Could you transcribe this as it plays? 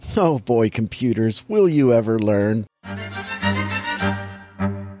Oh boy, computers, will you ever learn?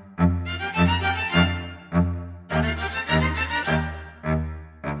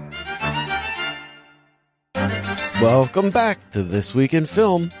 Welcome back to This Week in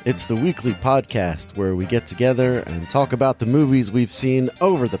Film. It's the weekly podcast where we get together and talk about the movies we've seen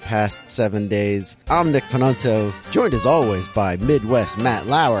over the past 7 days. I'm Nick Panunto, joined as always by Midwest Matt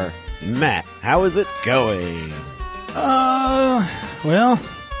Lauer. Matt, how is it going? Well,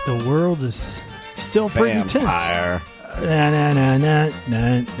 the world is still pretty Vampire. tense.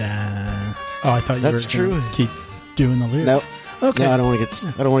 Oh, I thought you That's were true. going to keep doing the lyrics. No, Okay. no, I don't want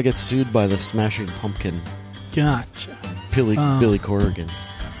to get sued by the Smashing Pumpkin, Gotcha. Billy Corrigan.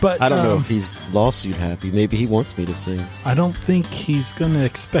 But I don't know if he's lawsuit happy. Maybe he wants me to sing. I don't think he's going to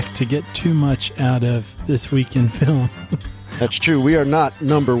expect to get too much out of This Week in Film. That's true. We are not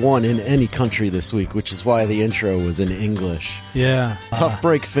number one in any country this week, which is why the intro was in English. Yeah. Tough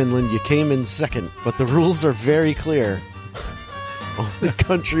break, Finland. You came in second, but the rules are very clear. Only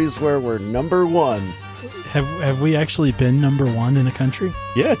countries where we're number one. Have we actually been number one in a country?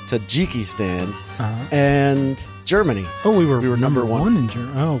 Yeah, Tajikistan and Germany. Oh, we were number one. in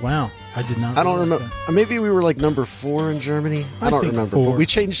Germany. Oh, wow. I did not. I don't realize remember. that. Maybe we were like number 4 in Germany. I don't think remember. 4. But we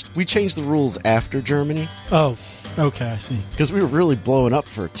changed the rules after Germany Oh, okay. I see. because we were really blowing up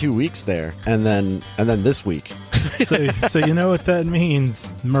for 2 weeks there, and then this week. So you know what that means,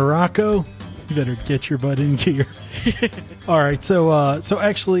 Morocco. You better get your butt in gear. All right, so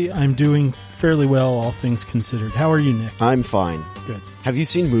actually, I'm doing fairly well, all things considered. How are you, Nick? I'm fine. Good. Have you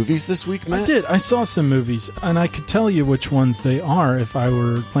seen movies this week, Matt? I did. I saw some movies, and I could tell you which ones they are if I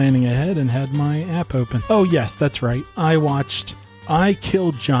were planning ahead and had my app open. Oh, yes, that's right. I watched I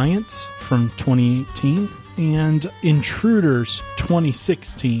Kill Giants from 2018 and Intruders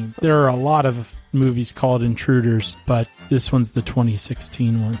 2016. There are a lot of movies called Intruders, but this one's the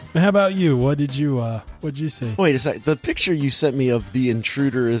 2016 one. How about you? What'd you say? Wait a sec. The picture you sent me of The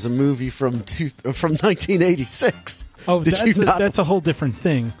Intruder is a movie from 1986. Oh, that's a whole different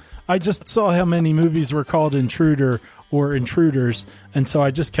thing. I just saw how many movies were called Intruder or Intruders, and so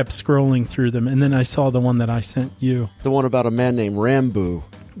I just kept scrolling through them, and then I saw the one that I sent you. The one about a man named Rambo.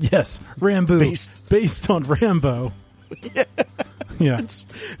 Yes, Rambo, based on Rambo. Yeah. It's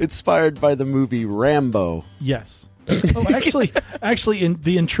inspired by the movie Rambo. Yes. Oh, actually, in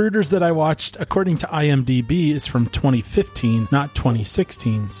the Intruders that I watched, according to IMDb, is from 2015, not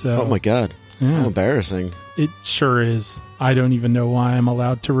 2016. So, Oh my god. Yeah. How embarrassing. It sure is. I don't even know why I'm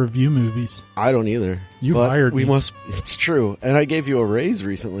allowed to review movies. I don't either. You But hired me. It's true. And I gave you a raise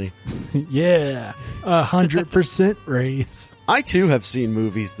recently. Yeah, 100% raise. I too have seen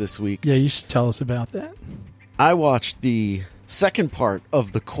movies this week. Yeah, you should tell us about that. I watched the second part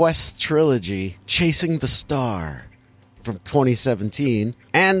of the Quest trilogy, Chasing the Star, from 2017.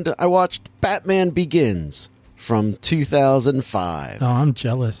 And I watched Batman Begins from 2005. Oh, I'm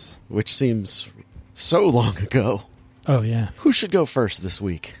jealous. Which seems so long ago. Oh, yeah. Who should go first this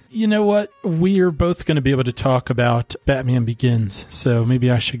week? You know what? We are both going to be able to talk about Batman Begins, so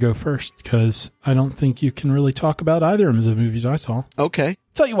maybe I should go first, because I don't think you can really talk about either of the movies I saw. Okay.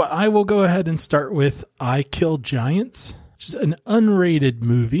 Tell you what, I will go ahead and start with I Kill Giants, which is an unrated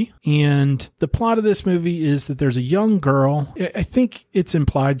movie, and the plot of this movie is that there's a young girl, I think it's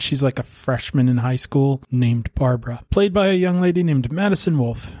implied she's like a freshman in high school, named Barbara, played by a young lady named Madison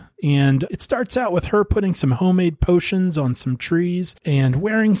Wolfe. And it starts out with her putting some homemade potions on some trees and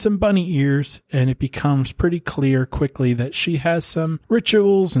wearing some bunny ears. And it becomes pretty clear quickly that she has some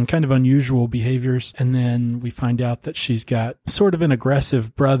rituals and kind of unusual behaviors. And then we find out that she's got sort of an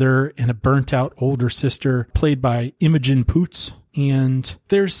aggressive brother and a burnt out older sister played by Imogen Poots. And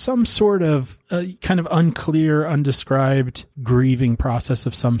there's some sort of kind of unclear, undescribed grieving process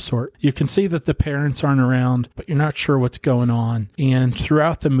of some sort. You can see that the parents aren't around, but you're not sure what's going on. And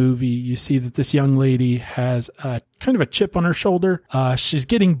throughout the movie, you see that this young lady has a kind of a chip on her shoulder. She's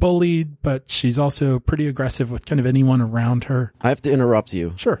getting bullied, but she's also pretty aggressive with kind of anyone around her. I have to interrupt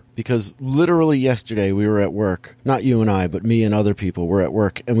you. Sure. Because literally yesterday we were at work, not you and I, but me and other people were at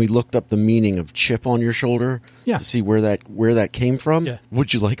work, and we looked up the meaning of chip on your shoulder to see where that came from. Yeah.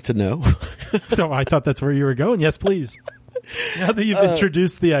 Would you like to know? So I thought that's where you were going. Yes, please. Now that you've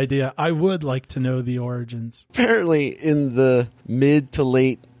introduced the idea, I would like to know the origins. Apparently in the mid to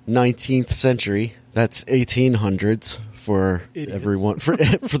late 19th century, that's 1800s for Idiots. everyone, for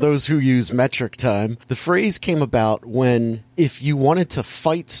those who use metric time, the phrase came about when if you wanted to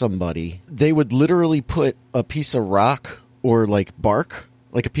fight somebody, they would literally put a piece of rock or like bark,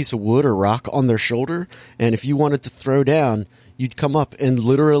 like a piece of wood or rock on their shoulder, and if you wanted to throw down, you'd come up and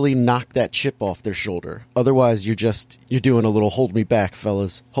literally knock that chip off their shoulder. Otherwise, you're doing a little hold me back,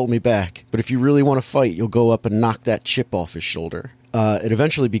 fellas. Hold me back. But if you really want to fight, you'll go up and knock that chip off his shoulder. It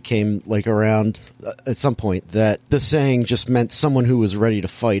eventually became like around at some point that the saying just meant someone who was ready to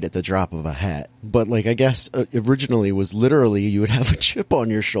fight at the drop of a hat. But like, I guess originally was literally you would have a chip on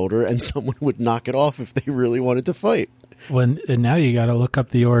your shoulder and someone would knock it off if they really wanted to fight. And now you got to look up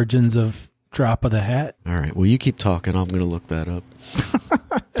the origins of drop of the hat. All right. Well, you keep talking. I'm going to look that up.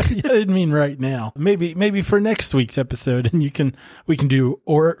 I didn't mean right now. Maybe for next week's episode, and we can do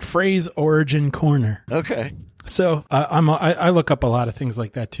phrase origin corner. Okay. So I look up a lot of things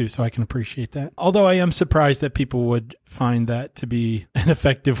like that too, so I can appreciate that. Although I am surprised that people would find that to be an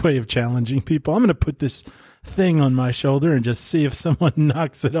effective way of challenging people. I'm going to put this thing on my shoulder and just see if someone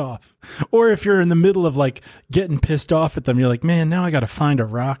knocks it off. Or if you're in the middle of like getting pissed off at them, you're like, man, now I got to find a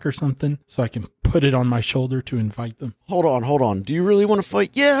rock or something so I can put it on my shoulder to invite them. Hold on. Do you really want to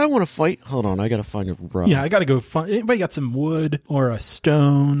fight? Yeah, I want to fight. Hold on. I got to find a rock. Yeah, I got to go find. Anybody got some wood or a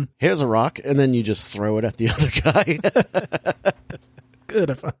stone? Here's a rock. And then you just throw it at the other guy. Good,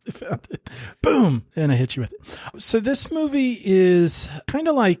 I found it. Boom. And I hit you with it. So this movie is kind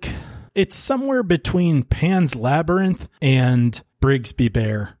of like, it's somewhere between Pan's Labyrinth and Brigsby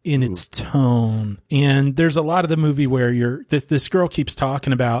Bear in its tone. And there's a lot of the movie where this girl keeps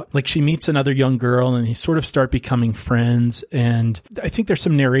talking about, like, she meets another young girl and they sort of start becoming friends. And I think there's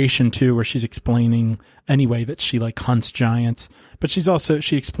some narration too where she's explaining anyway that she like hunts giants, but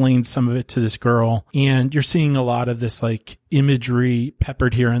she explains some of it to this girl. And you're seeing a lot of this like imagery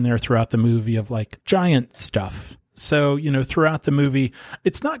peppered here and there throughout the movie of like giant stuff. So, throughout the movie,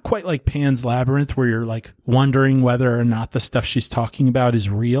 it's not quite like Pan's Labyrinth where you're like wondering whether or not the stuff she's talking about is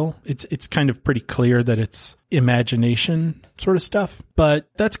real. It's kind of pretty clear that it's imagination sort of stuff, but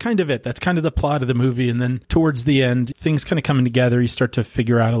that's kind of it. That's kind of the plot of the movie. And then towards the end, things kind of coming together. You start to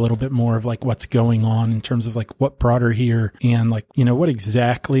figure out a little bit more of like what's going on in terms of like what brought her here and like, what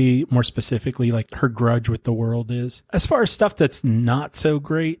exactly more specifically like her grudge with the world is. As far as stuff that's not so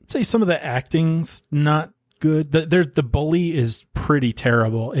great, I'd say some of the acting's not good. The bully is pretty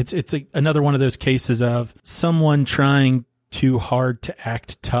terrible. It's another one of those cases of someone trying too hard to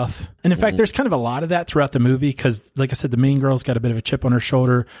act tough. And in fact, there's kind of a lot of that throughout the movie because, like I said, the main girl's got a bit of a chip on her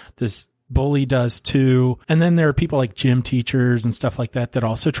shoulder. This bully does too. And then there are people like gym teachers and stuff like that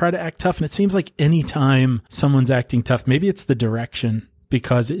also try to act tough. And it seems like anytime someone's acting tough, maybe it's the direction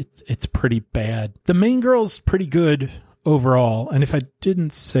because it's pretty bad. The main girl's pretty good overall. And if I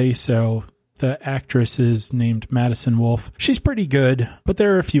didn't say so, the actress is named Madison Wolfe. She's pretty good, but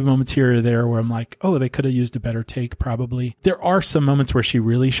there are a few moments here or there where I'm like, oh, they could have used a better take probably. There are some moments where she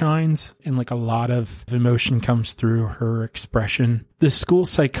really shines and like a lot of emotion comes through her expression. The school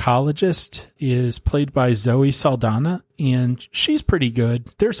psychologist is played by Zoe Saldana, and she's pretty good.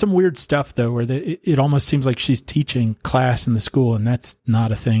 There's some weird stuff, though, where it almost seems like she's teaching class in the school, and that's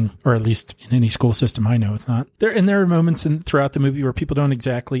not a thing, or at least in any school system I know it's not. There are moments throughout the movie where people don't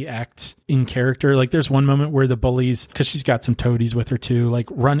exactly act in character. Like there's one moment where the bullies, because she's got some toadies with her too, like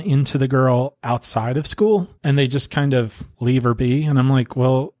run into the girl outside of school, and they just kind of leave her be. And I'm like,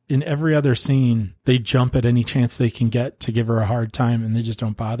 well, in every other scene, they jump at any chance they can get to give her a hard time, and they just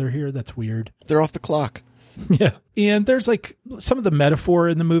don't bother here. That's weird. They're off the clock. Yeah. And there's like some of the metaphor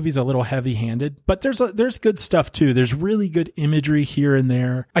in the movie's a little heavy handed, but there's good stuff too. There's really good imagery here and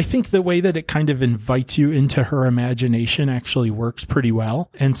there. I think the way that it kind of invites you into her imagination actually works pretty well.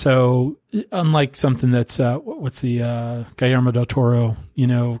 And so unlike something that's, what's the, Guillermo del Toro,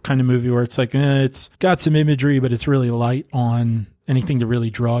 kind of movie where it's like, it's got some imagery, but it's really light on anything to really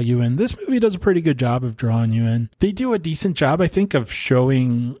draw you in. This movie does a pretty good job of drawing you in. They do a decent job, I think, of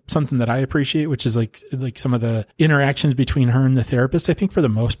showing something that I appreciate, which is like some of the interactions between her and the therapist. I think for the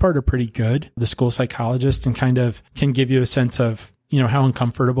most part are pretty good. The school psychologist and kind of can give you a sense of, how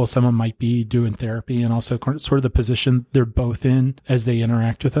uncomfortable someone might be doing therapy and also sort of the position they're both in as they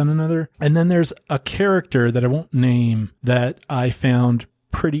interact with one another. And then there's a character that I won't name that I found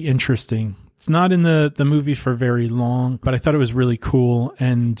pretty interesting. It's not in the movie for very long, but I thought it was really cool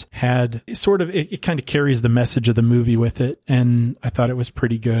and had sort of, it kind of carries the message of the movie with it. And I thought it was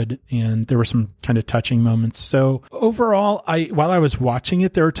pretty good. And there were some kind of touching moments. So overall, while I was watching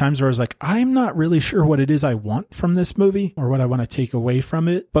it, there were times where I was like, I'm not really sure what it is I want from this movie or what I want to take away from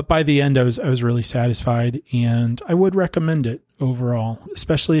it. But by the end, I was really satisfied and I would recommend it overall,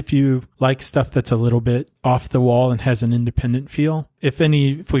 especially if you like stuff that's a little bit off the wall and has an independent feel. If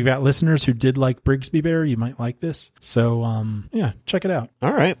we've got listeners who did like Brigsby Bear, you might like this. So, yeah, check it out.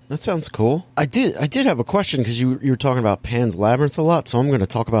 All right. That sounds cool. I did have a question because you were talking about Pan's Labyrinth a lot. So I'm going to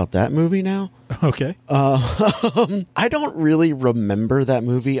talk about that movie now. Okay. I don't really remember that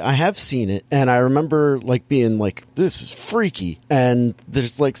movie. I have seen it, and I remember like being like, "This is freaky," and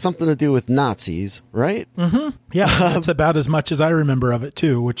there's like something to do with Nazis, right? Mm-hmm. Yeah, that's about as much as I remember of it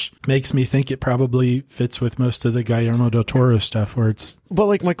too, which makes me think it probably fits with most of the Guillermo del Toro stuff, where it's. But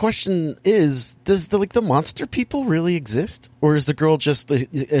like, my question is, does the monster people really exist, or is the girl just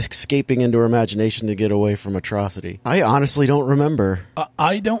escaping into her imagination to get away from atrocity? I honestly don't remember.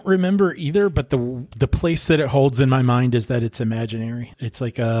 I don't remember either, but the place that it holds in my mind is that it's imaginary. It's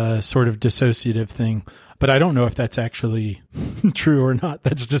like a sort of dissociative thing, but I don't know if that's actually true or not.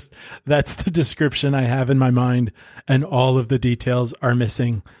 That's the description I have in my mind, and all of the details are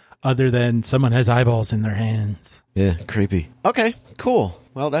missing other than someone has eyeballs in their hands. Yeah, creepy. Okay, cool.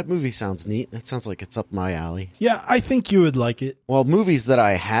 Well, that movie sounds neat. That sounds like it's up my alley. Yeah, I think you would like it. Well, movies that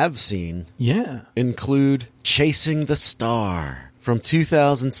I have seen include Chasing the Star from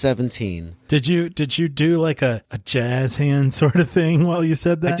 2017. Did you do like a jazz hand sort of thing while you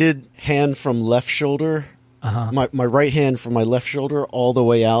said that? I did hand from left shoulder. My right hand from my left shoulder all the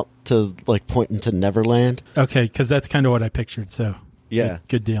way out to like pointing to Neverland. Okay, because that's kind of what I pictured. So yeah,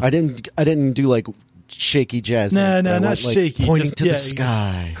 good deal. I didn't do like shaky jazz. No, not shaky. Pointing just to the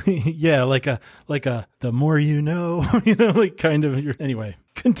sky. Yeah, like a the more you know, like kind of. Anyway,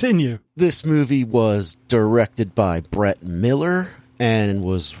 continue. This movie was directed by Brett Miller and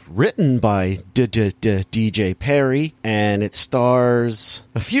was written by DJ Perry, and it stars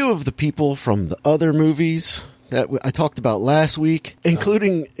a few of the people from the other movies that I talked about last week,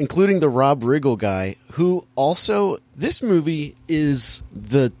 including the Rob Riggle guy, who also, this movie is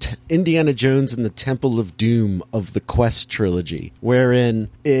the Indiana Jones and the Temple of Doom of the Quest trilogy, wherein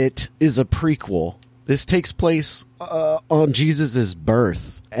it is a prequel. This takes place on Jesus'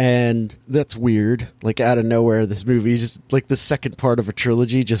 birth, and that's weird. Like, out of nowhere, this movie, just like the second part of a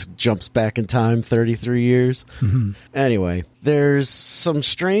trilogy, just jumps back in time 33 years. Mm-hmm. Anyway, there's some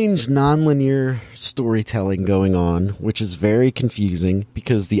strange nonlinear storytelling going on, which is very confusing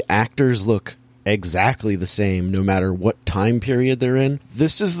because the actors look exactly the same no matter what time period they're in.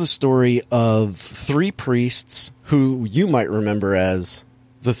 This is the story of three priests who you might remember as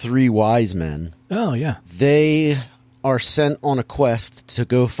the Three Wise Men. Oh, yeah. They are sent on a quest to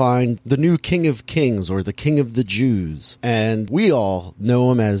go find the new King of Kings, or the King of the Jews. And we all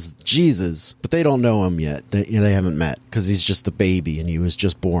know him as Jesus, but they don't know him yet. They haven't met, because he's just a baby and he was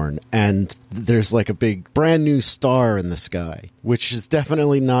just born. And there's like a big brand new star in the sky, which is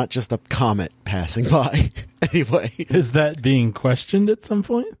definitely not just a comet passing by. Anyway. Is that being questioned at some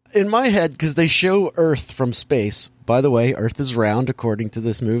point? In my head, because they show Earth from space. By the way, Earth is round, according to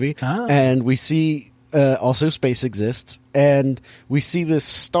this movie. Ah. And we see also space exists, and we see this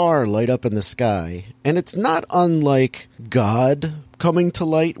star light up in the sky. And it's not unlike God coming to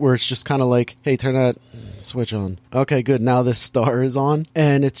light, where it's just kind of like, hey, turn that switch on. Okay, good. Now this star is on,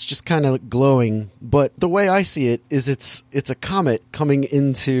 and it's just kind of glowing. But the way I see it is it's a comet coming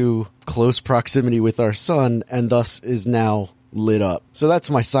into close proximity with our sun, and thus is now lit up. So that's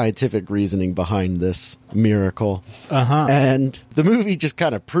my scientific reasoning behind this miracle. And the movie just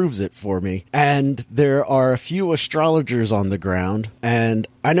kind of proves it for me. And there are a few astrologers on the ground, and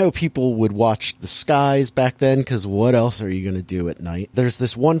I know people would watch the skies back then, because what else are you going to do at night? There's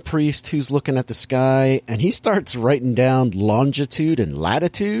this one priest who's looking at the sky, and he starts writing down longitude and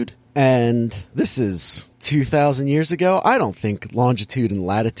latitude. And this is 2,000 years ago. I don't think longitude and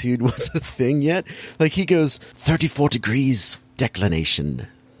latitude was a thing yet. Like, he goes 34 degrees declination,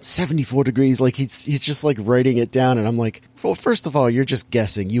 74 degrees. Like, he's just like writing it down. And I'm like, well, first of all, you're just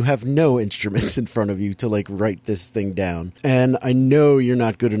guessing. You have no instruments in front of you to like write this thing down. And I know you're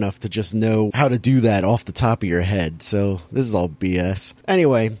not good enough to just know how to do that off the top of your head. So this is all BS.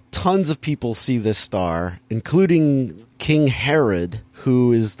 Anyway, tons of people see this star, including King Herod,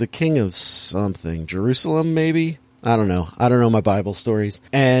 who is the king of something. Jerusalem, maybe? I don't know. I don't know my Bible stories.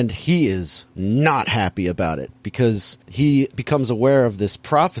 And he is not happy about it, because he becomes aware of this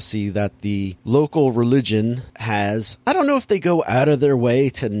prophecy that the local religion has. I don't know if they go out of their way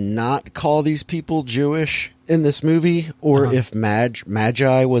to not call these people Jewish in this movie, or if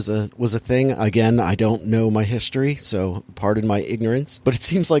magi was a thing. Again, I don't know my history, so pardon my ignorance. But it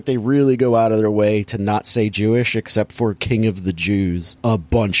seems like they really go out of their way to not say Jewish, except for King of the Jews a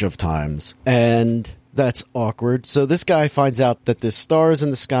bunch of times. And that's awkward. So this guy finds out that this star is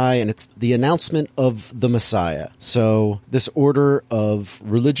in the sky, and it's the announcement of the Messiah. So this order of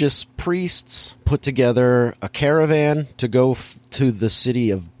religious priests put together a caravan to go to the city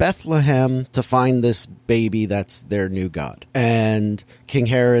of Bethlehem to find this baby that's their new god. And King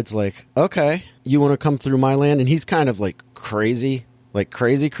Herod's like, okay, you want to come through my land? And he's kind of like crazy like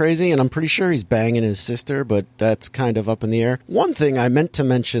crazy, and I'm pretty sure he's banging his sister, but that's kind of up in the air. One thing I meant to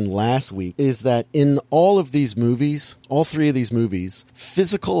mention last week is that in all of these movies, all three of these movies,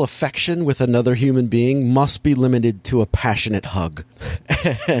 physical affection with another human being must be limited to a passionate hug.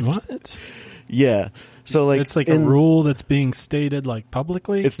 What? Yeah. So like it's like a rule that's being stated like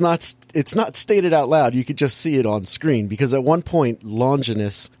publicly. It's not stated out loud. You could just see it on screen, because at one point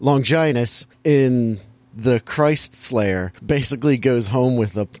Longinus in the Christ Slayer basically goes home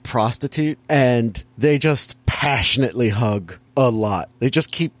with a prostitute, and they just passionately hug a lot. They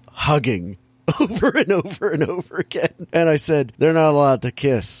just keep hugging over and over and over again. And I said, they're not allowed to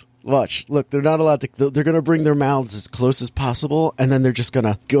kiss. Watch. Look, they're not allowed to. They're going to bring their mouths as close as possible, and then they're just going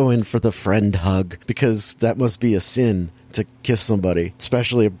to go in for the friend hug, because that must be a sin to kiss somebody,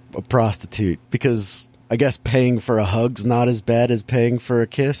 especially a prostitute, because I guess paying for a hug's not as bad as paying for a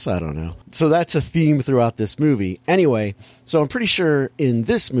kiss. I don't know. So that's a theme throughout this movie. Anyway, so I'm pretty sure in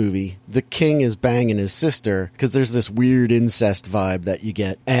this movie, the king is banging his sister, because there's this weird incest vibe that you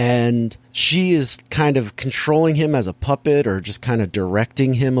get. And she is kind of controlling him as a puppet, or just kind of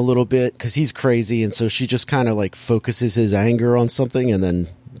directing him a little bit, because he's crazy. And so she just kind of like focuses his anger on something and then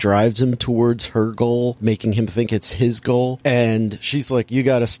drives him towards her goal, making him think it's his goal. And she's like, you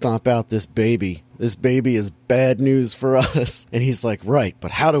got to stomp out this baby. This baby is bad news for us. And he's like, right, but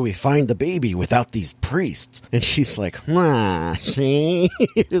how do we find the baby without these priests? And she's like, see,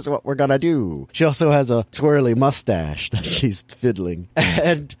 here's what we're gonna do. She also has a twirly mustache that she's fiddling.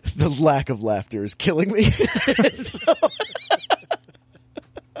 And the lack of laughter is killing me. So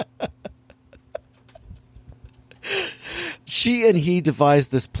she and he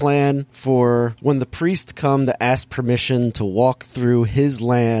devised this plan for when the priests come to ask permission to walk through his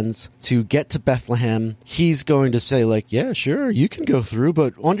lands to get to Bethlehem. He's going to say like, yeah, sure, you can go through,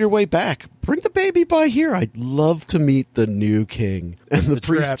 but on your way back, bring the baby by here. I'd love to meet the new king. And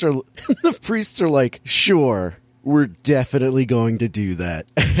the priests are like, sure. We're definitely going to do that.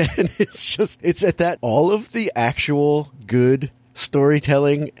 And it's at that all of the actual good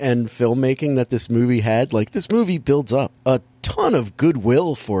storytelling and filmmaking that this movie had, like this movie builds up a ton of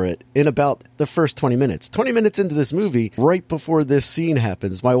goodwill for it in about the first 20 minutes. 20 minutes into this movie, right before this scene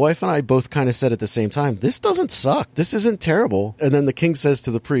happens, my wife and I both kind of said at the same time, this doesn't suck. This isn't terrible. And then the king says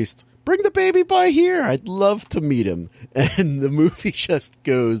to the priest, bring the baby by here. I'd love to meet him. And the movie just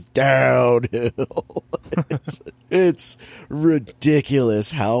goes downhill. It's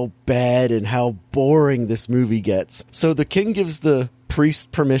ridiculous how bad and how boring this movie gets. So the king gives the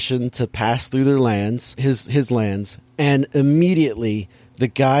priest permission to pass through their lands, his lands, and immediately the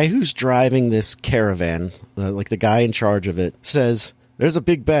guy who's driving this caravan, like the guy in charge of it, says, there's a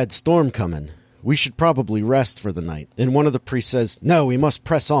big bad storm coming. We should probably rest for the night. And one of the priests says, no, we must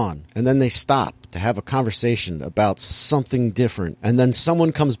press on. And then they stop to have a conversation about something different. And then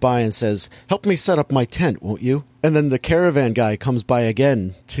someone comes by and says, help me set up my tent, won't you? And then the caravan guy comes by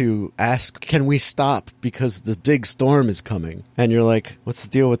again to ask, can we stop because the big storm is coming? And you're like, what's the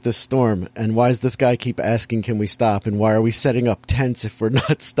deal with this storm? And why does this guy keep asking, can we stop? And why are we setting up tents if we're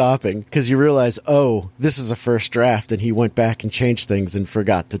not stopping? Because you realize, oh, this is a first draft and he went back and changed things and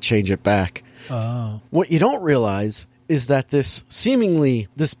forgot to change it back. Oh. What you don't realize is that this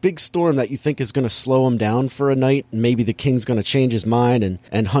big storm that you think is going to slow him down for a night, and maybe the king's going to change his mind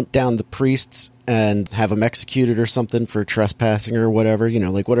and hunt down the priests and have him executed or something for trespassing or whatever,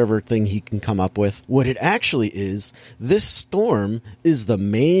 like whatever thing he can come up with. What it actually is, this storm is the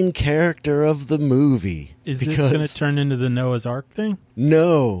main character of the movie. Is this going to turn into the Noah's Ark thing?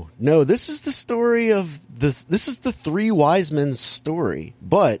 No, this is the story of this is the three wise men's story.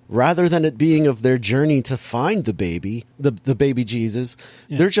 But rather than it being of their journey to find the baby, the baby Jesus,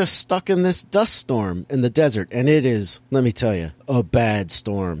 they're just stuck in this dust storm in the desert. And it is, let me tell you, a bad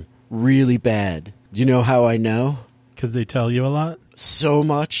storm. Really bad. Do you know how I know? Because they tell you a lot? So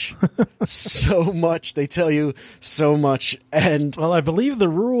much. So much. They tell you so much. And well, I believe the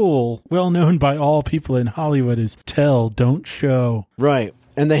rule, well known by all people in Hollywood, is tell, don't show. Right.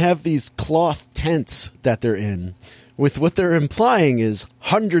 And they have these cloth tents that they're in, with what they're implying is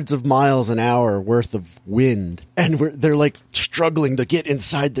hundreds of miles an hour worth of wind. And they're like struggling to get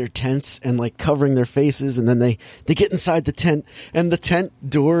inside their tents and like covering their faces. And then they get inside the tent and the tent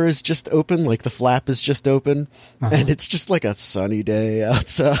door is just open. Like the flap is just open. Uh-huh. And it's just like a sunny day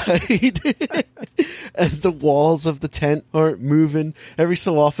outside. And the walls of the tent aren't moving. Every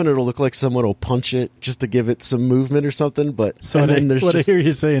so often it'll look like someone will punch it just to give it some movement or something. But so what I hear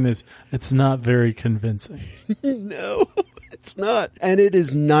you saying is it's not very convincing. No, It's not. And it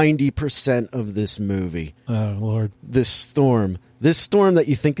is 90% of this movie. Oh, Lord. This storm that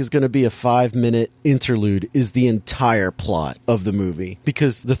you think is going to be a 5-minute interlude is the entire plot of the movie.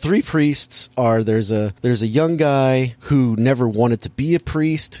 Because the three priests are, there's a young guy who never wanted to be a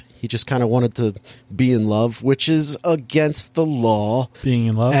priest. He just kind of wanted to be in love, which is against the law. Being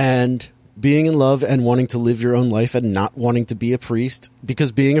in love? And being in love and wanting to live your own life and not wanting to be a priest,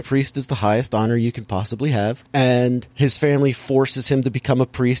 because being a priest is the highest honor you can possibly have. And his family forces him to become a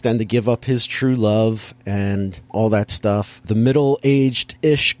priest and to give up his true love and all that stuff. The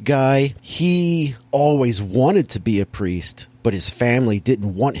middle-aged-ish guy, he always wanted to be a priest, but his family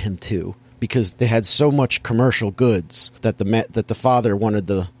didn't want him to, because they had so much commercial goods that the father wanted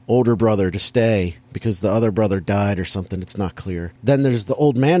the older brother to stay because the other brother died or something. It's not clear. Then there's the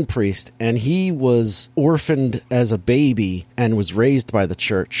old man priest, and he was orphaned as a baby and was raised by the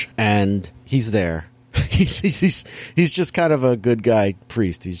church, and he's there. He's just kind of a good guy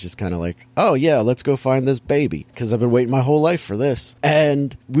priest. He's just kind of like, oh yeah, let's go find this baby because I've been waiting my whole life for this.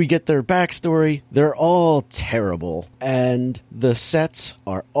 And we get their backstory. They're all terrible, and the sets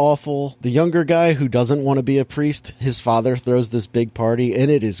are awful. The younger guy who doesn't want to be a priest, his father throws this big party,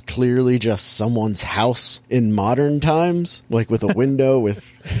 and it is clearly just someone's house in modern times, like with a window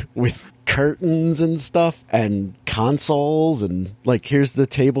with curtains and stuff and consoles, and like, here's the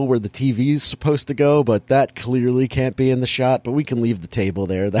table where the TV's supposed to go, but that clearly can't be in the shot, but we can leave the table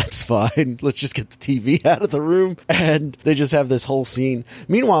there. That's fine. Let's just get the TV out of the room. And they just have this whole scene.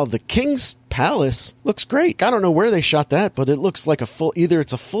 Meanwhile, the king's palace looks great. I don't know where they shot that, but it looks like either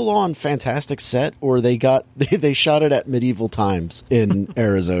it's a full-on fantastic set or they shot it at medieval times in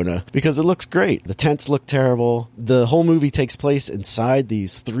Arizona, because it looks great. The tents look terrible. The whole movie takes place inside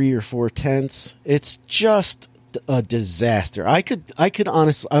these 3 or 4 tents. It's just a disaster. I could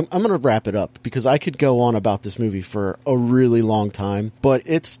honestly, I'm going to wrap it up because I could go on about this movie for a really long time, but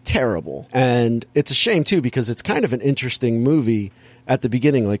it's terrible. And it's a shame too, because it's kind of an interesting movie at the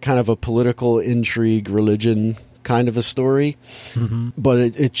beginning, like kind of a political intrigue, religion kind of a story, but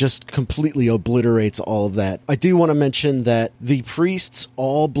it just completely obliterates all of that. I do want to mention that the priests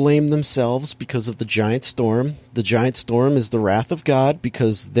all blame themselves because of the giant storm. The giant storm is the wrath of God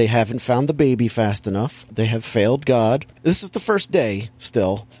because they haven't found the baby fast enough. They have failed God. This is the first day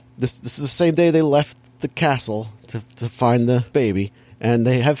still. This is the same day they left the castle to find the baby, and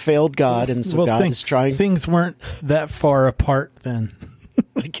they have failed God, and so God is trying... Things weren't that far apart then.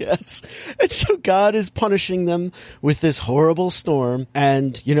 I guess. And so God is punishing them with this horrible storm,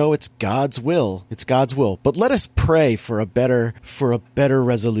 and it's God's will. It's God's will. But let us pray for a better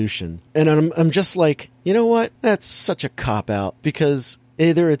resolution. And I'm just like, you know what? That's such a cop-out, because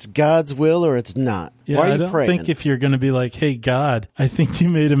either it's God's will or it's not. Yeah, why are you I don't praying? think if you're going to be like, hey, God, I think you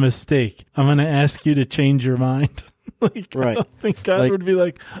made a mistake, I'm going to ask you to change your mind. Right. I don't think God would be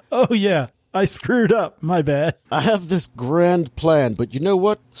like, oh yeah, I screwed up. My bad. I have this grand plan, but you know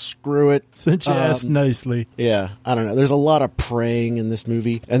what? Screw it. Since you asked nicely. Yeah, I don't know. There's a lot of praying in this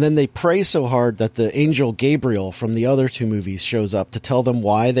movie. And then they pray so hard that the angel Gabriel from the other 2 movies shows up to tell them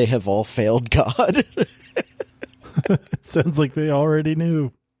why they have all failed God. It sounds like they already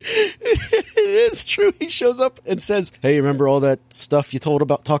knew. It is true. He shows up and says, hey, remember all that stuff you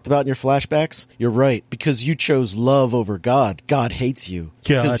talked about in your flashbacks? You're right, because you chose love over God. God hates you.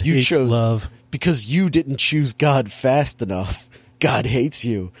 God hates love. Because you didn't choose God fast enough. God hates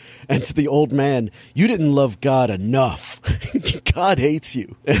you. And to the old man, you didn't love God enough. God hates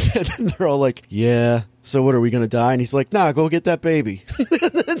you. And then they're all like, yeah, so what, are we going to die? And he's like, nah, go get that baby.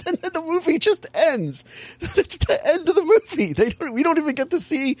 The movie just ends. That's the end of the movie. We don't even get to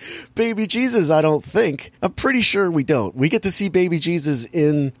see baby Jesus, I don't think. I'm pretty sure we don't. We get to see baby Jesus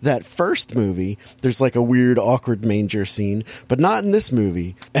in that first movie. There's like a weird, awkward manger scene, but not in this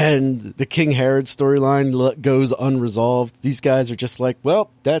movie. And the King Herod storyline goes unresolved. These guys are just like, well,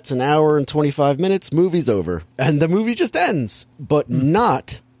 that's an hour and 25 minutes. Movie's over. And the movie just ends. But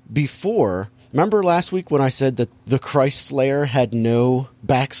not before... Remember last week when I said that the Christ Slayer had no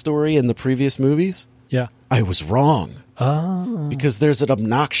backstory in the previous movies? Yeah. I was wrong. Oh. Because there's an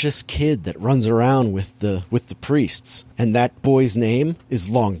obnoxious kid that runs around with the priests, and that boy's name is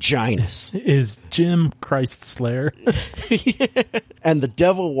Longinus. Is Jim Christ Slayer. Yeah. And the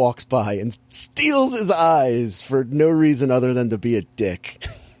devil walks by and steals his eyes for no reason other than to be a dick.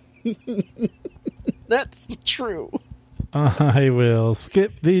 That's true. I will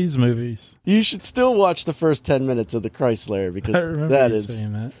skip these movies. You should still watch the first 10 minutes of the Christ Slayer, because that is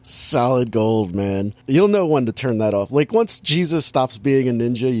solid gold, man. You'll know when to turn that off. Like, once Jesus stops being a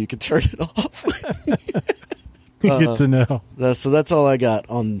ninja, you can turn it off. Good to know. So that's all I got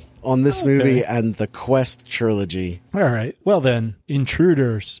on this movie and the Quest trilogy. All right. Well then,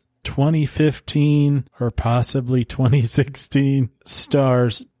 Intruders 2015 or possibly 2016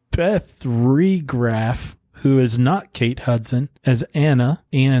 stars Beth Regraff, who is not Kate Hudson, as Anna,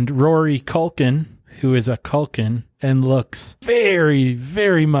 and Rory Culkin, who is a Culkin and looks very,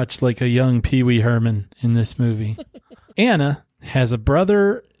 very much like a young Pee Wee Herman in this movie. Anna has a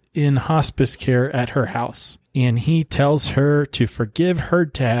brother in hospice care at her house, and he tells her to forgive her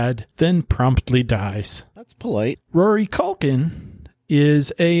dad, then promptly dies. That's polite. Rory Culkin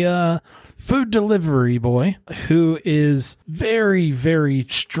is a food delivery boy who is very, very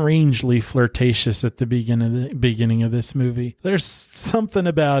strangely flirtatious at the beginning of this movie. There's something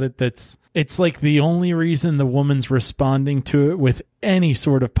about it it's like the only reason the woman's responding to it with any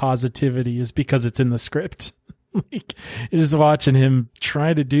sort of positivity is because it's in the script. Like, just watching him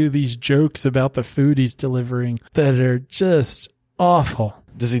try to do these jokes about the food he's delivering that are just awful.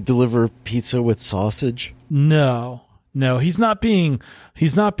 Does he deliver pizza with sausage? No, he's not being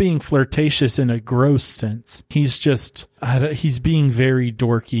flirtatious in a gross sense. He's just, he's being very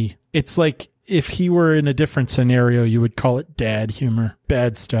dorky. It's like if he were in a different scenario, you would call it dad humor,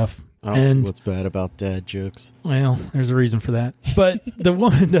 bad stuff. I don't see what's bad about dad jokes. Well, there's a reason for that. But the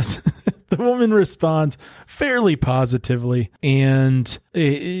woman responds fairly positively, and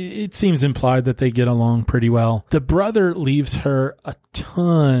it seems implied that they get along pretty well. The brother leaves her a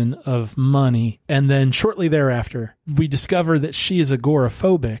ton of money, and then shortly thereafter, we discover that she is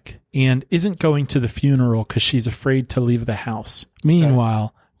agoraphobic and isn't going to the funeral because she's afraid to leave the house.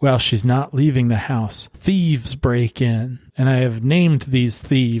 Meanwhile, while she's not leaving the house, thieves break in, and I have named these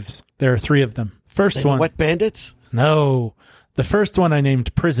thieves. There are 3 of them. First one. Wet bandits? No. The first one I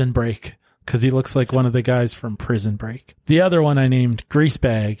named Prison Break because he looks like one of the guys from Prison Break. The other one I named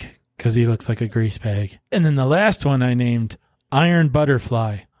Greasebag because he looks like a greasebag. And then the last one I named Iron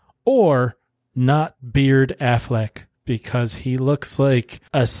Butterfly, or Not Beard Affleck, because he looks like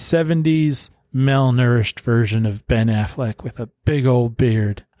a 70s malnourished version of Ben Affleck with a big old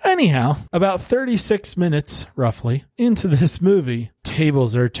beard. Anyhow, about 36 minutes, roughly, into this movie,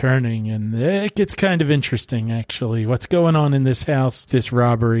 tables are turning, and it gets kind of interesting, actually. What's going on in this house, this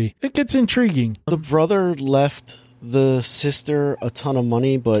robbery? It gets intriguing. The brother left the sister a ton of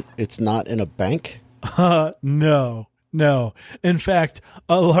money, but it's not in a bank? No. In fact,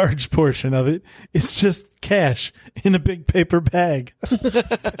 a large portion of it is just cash in a big paper bag.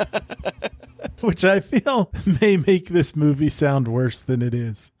 Which I feel may make this movie sound worse than it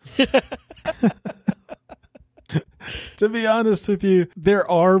is. To be honest with you, there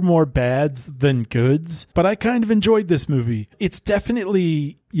are more bads than goods, but I kind of enjoyed this movie. It's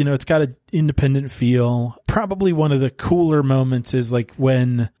definitely, it's got an independent feel. Probably one of the cooler moments is like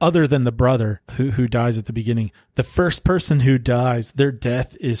when, other than the brother who dies at the beginning, the first person who dies, their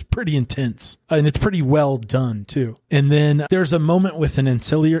death is pretty intense, and it's pretty well done too. And then there's a moment with an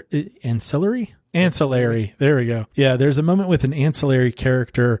ancillary? There we go. Yeah, there's a moment with an ancillary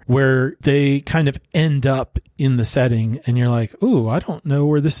character where they kind of end up in the setting and you're like, ooh, I don't know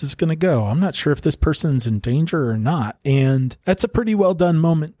where this is going to go. I'm not sure if this person's in danger or not. And that's a pretty well done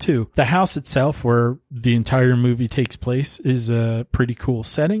moment too. The house itself, where the entire movie takes place, is a pretty cool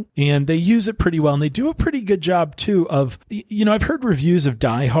setting, and they use it pretty well. And they do a pretty good job too of, I've heard reviews of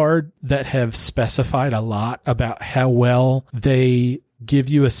Die Hard that have specified a lot about how well they give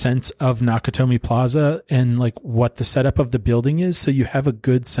you a sense of Nakatomi Plaza and like what the setup of the building is, so you have a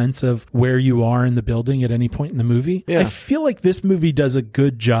good sense of where you are in the building at any point in the movie. Yeah. I feel like this movie does a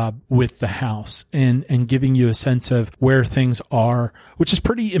good job with the house and giving you a sense of where things are, which is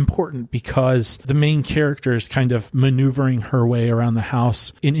pretty important because the main character is kind of maneuvering her way around the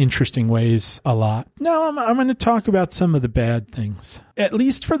house in interesting ways a lot. Now I'm going to talk about some of the bad things. At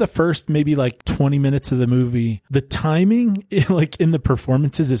least for the first maybe like 20 minutes of the movie, the timing like in the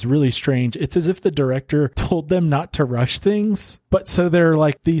performances is really strange. It's as if the director told them not to rush things. But so there are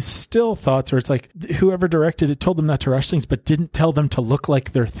like these still thoughts where it's like whoever directed it told them not to rush things, but didn't tell them to look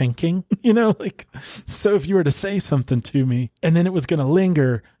like they're thinking, like, so if you were to say something to me and then it was going to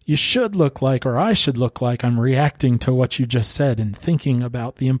linger, you should look like, or I should look like I'm reacting to what you just said and thinking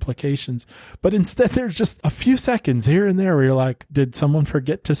about the implications. But instead there's just a few seconds here and there where you're like, did someone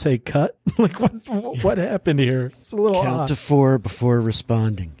forget to say cut? Like what happened here? It's a little Count odd. to 4 before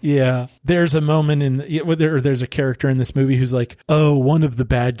responding. Yeah. There's a moment there's a character in this movie who's like oh, one of the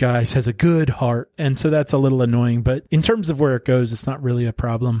bad guys has a good heart. And so that's a little annoying. But in terms of where it goes, it's not really a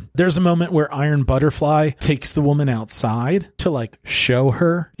problem. There's a moment where Iron Butterfly takes the woman outside to like show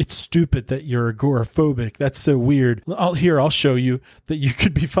her, it's stupid that you're agoraphobic. That's so weird. I'll show you that you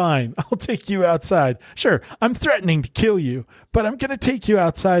could be fine. I'll take you outside. Sure, I'm threatening to kill you, but I'm going to take you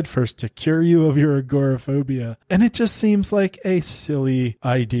outside first to cure you of your agoraphobia. And it just seems like a silly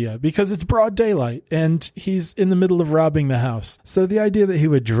idea because it's broad daylight and he's in the middle of robbing the house. So the idea that he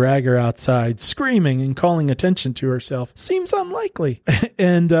would drag her outside screaming and calling attention to herself seems unlikely.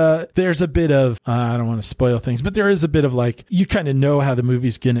 And there's a bit of, I don't want to spoil things, but there is a bit of like, you kind of know how the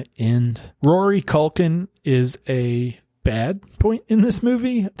movie's going to end. Rory Culkin is a bad point in this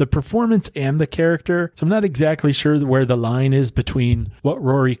movie, the performance and the character. So I'm not exactly sure where the line is between what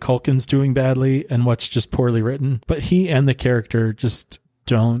Rory Culkin's doing badly and what's just poorly written, but he and the character just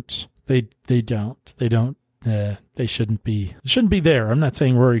don't, they shouldn't be there. I'm not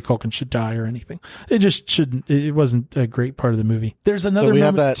saying Rory Culkin should die or anything. It just shouldn't. It wasn't a great part of the movie. There's another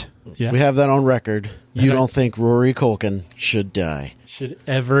moment. We have that on record. You don't think Rory Culkin should die. Should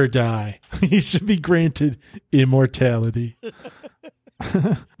ever die. He should be granted immortality.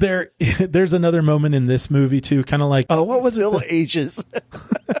 There's another moment in this movie too, kind of like, oh, what was Still it? ages.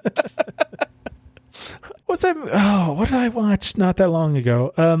 What's that? Oh, what did I watch not that long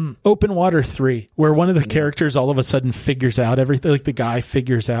ago? Open Water 3, where one of the characters all of a sudden figures out everything. Like the guy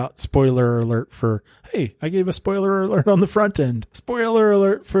figures out, spoiler alert for, hey, I gave a spoiler alert on the front end. Spoiler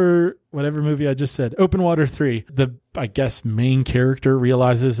alert for whatever movie I just said. Open Water 3. The, I guess, main character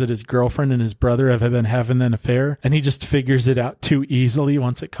realizes that his girlfriend and his brother have been having an affair, and he just figures it out too easily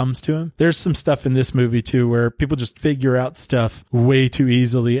once it comes to him. There's some stuff in this movie, too, where people just figure out stuff way too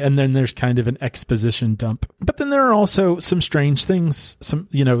easily, and then there's kind of an exposition dump. But then there are also some strange things,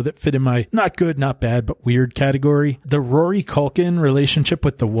 that fit in my not good, not bad, but weird category. The Rory Culkin relationship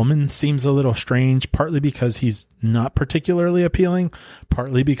with the woman seems a little strange, partly because he's not particularly appealing,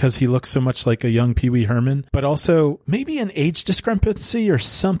 partly because he looks so much like a young Pee Wee Herman, but also maybe an age discrepancy or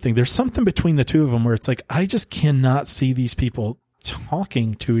something. There's something between the two of them where it's like, I just cannot see these people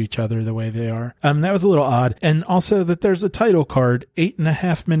talking to each other the way they are. That was a little odd. And also that there's a title card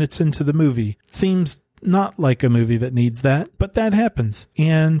 8.5 minutes into the movie. Seems not like a movie that needs that, but that happens.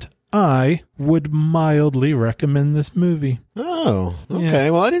 And I would mildly recommend this movie. Oh, okay. Yeah.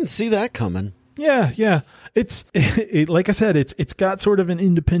 Well, I didn't see that coming. Yeah. It's like I said, it's got sort of an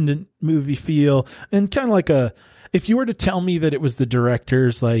independent movie feel and kind of like if you were to tell me that it was the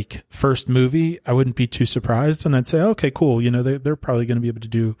director's like first movie, I wouldn't be too surprised. And I'd say, okay, cool. They're probably going to be able to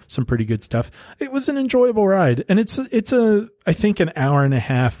do some pretty good stuff. It was an enjoyable ride. And it's I think an hour and a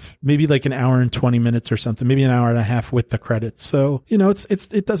half, maybe like an hour and 20 minutes or something, maybe an hour and a half with the credits. So,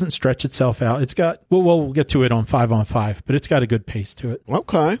 it doesn't stretch itself out. It's got, we'll get to it on 5 on 5, but it's got a good pace to it.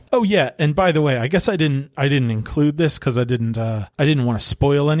 Okay. Oh yeah. And by the way, I guess I didn't include this because I didn't want to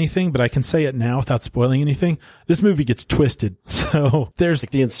spoil anything, but I can say it now without spoiling anything. This movie gets twisted. So there's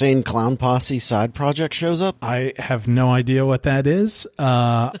like the Insane Clown Posse side project shows up. I have no idea what that is.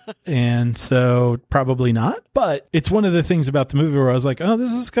 And so probably not, but it's one of the things about the movie where I was like, oh,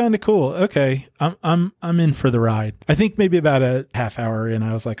 this is kind of cool. Okay. I'm in for the ride. I think maybe about a half hour in,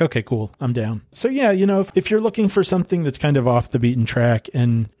 I was like, okay, cool. I'm down. So yeah, if you're looking for something that's kind of off the beaten track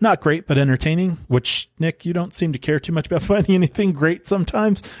and not great, but entertaining, which Nick, you don't seem to care too much about finding anything great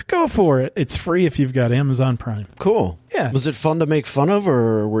sometimes, go for it. It's free if you've got Amazon Prime. Cool. Yeah. Was it fun to make fun of,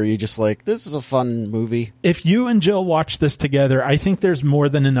 or were you just like, this is a fun movie? If you and Jill watch this together, I think there's more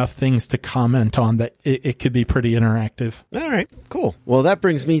than enough things to comment on that it could be pretty interactive. All right, cool. Well, that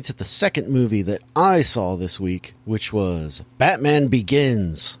brings me to the second movie that I saw this week, which was Batman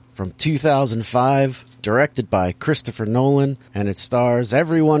Begins from 2005, directed by Christopher Nolan, and it stars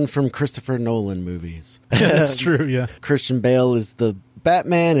everyone from Christopher Nolan movies. That's true, yeah. Christian Bale is the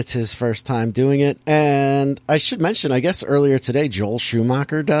Batman. It's his first time doing it. And I should mention, I guess earlier today, Joel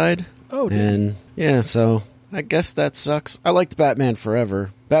Schumacher died. Oh, and yeah, so I guess that sucks. I liked Batman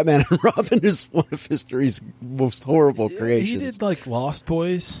Forever. Batman and Robin is one of history's most horrible creations. He did like Lost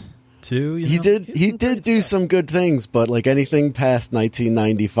Boys too. He did do some good things, but like anything past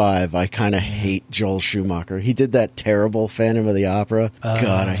 1995, I kind of hate Joel Schumacher. He did that terrible Phantom of the Opera.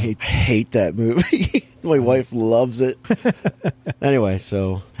 God, I hate that movie. My wife loves it. Anyway,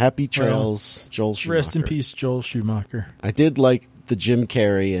 so happy trails, Joel Schumacher. Rest in peace, Joel Schumacher. I did like the Jim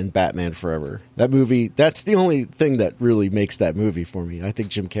Carrey and Batman Forever. That movie, that's the only thing that really makes that movie for me. I think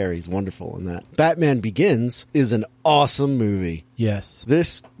Jim Carrey's wonderful in that. Batman Begins is an awesome movie. Yes.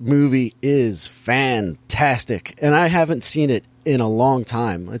 This movie is fantastic, and I haven't seen it in a long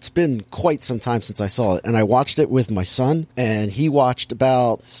time. It's been quite some time since I saw it, and I watched it with my son, and he watched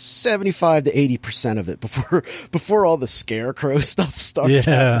about 75 to 80% of it before all the scarecrow stuff starts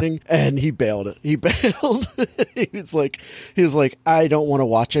happening, and he bailed it. He bailed. he was like, I don't want to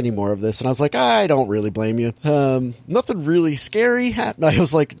watch any more of this, and I was like, I don't really blame you. Nothing really scary happened. I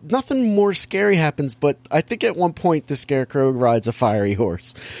was like, nothing more scary happens, but I think at one point the scarecrow rides a fiery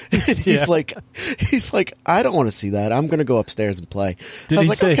horse. And he's like, I don't want to see that. I'm going to go upstairs and play. Did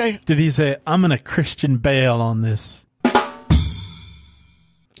he say, I'm going to Christian Bale on this?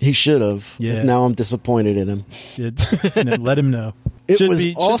 He should have. Yeah. Now I'm disappointed in him. Let him know. It should was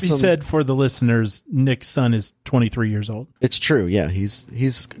be said for the listeners, Nick's son is 23 years old. It's true. Yeah,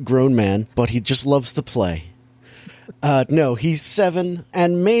 he's a grown man, but he just loves to play. No, he's 7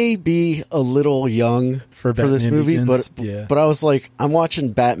 and may be a little young for this movie, Begins. But I was like, I'm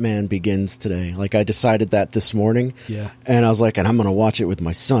watching Batman Begins today. Like, I decided that this morning. Yeah. And I was like, and I'm going to watch it with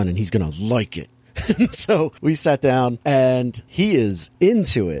my son, and he's going to like it. So we sat down, and he is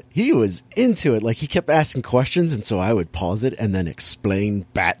into it. He was into it. Like, he kept asking questions, and so I would pause it and then explain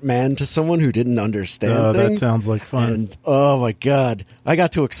Batman to someone who didn't understand things. That sounds like fun. And, oh my God, I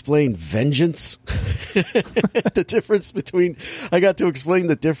got to explain vengeance. I got to explain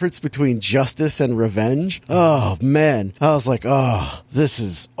the difference between justice and revenge. Oh man, I was like, oh, this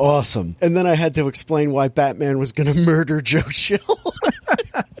is awesome. And then I had to explain why Batman was going to murder Joe Chill.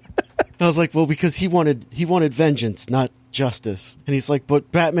 I was like, well, because he wanted vengeance, not justice. And he's like,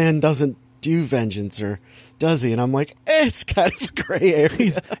 but Batman doesn't do vengeance, or does he? And I'm like, it's kind of a gray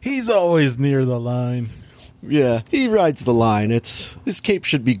area. He's always near the line. Yeah, he rides the line. His cape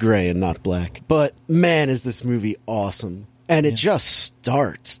should be gray and not black. But man, is this movie awesome. And it just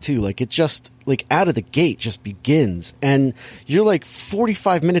starts too. Like, it just, like, out of the gate just begins. And you're like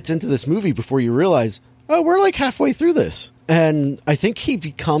 45 minutes into this movie before you realize, oh, we're like halfway through this. And I think he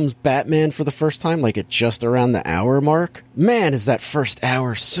becomes Batman for the first time, like, at just around the hour mark. Man, is that first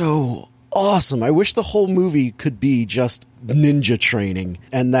hour so awesome. I wish the whole movie could be just ninja training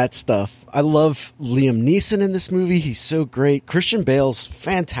and that stuff. I love Liam Neeson in this movie. He's so great. Christian Bale's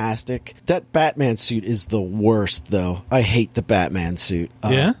fantastic. That Batman suit is the worst, though. I hate the Batman suit.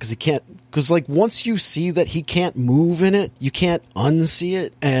 Yeah? Because, like, once you see that he can't move in it, you can't unsee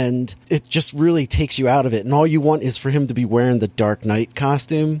it, and it just really takes you out of it. And all you want is for him to be wearing the Dark Knight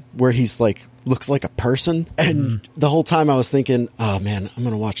costume, where he's, like, looks like a person. And the whole time I was thinking, oh, man, I'm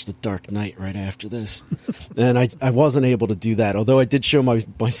going to watch The Dark Knight right after this. And I wasn't able to do that, although I did show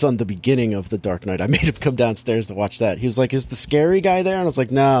my son the beginning of The Dark Knight. I made him come downstairs to watch that. He was like, is the scary guy there? And I was like,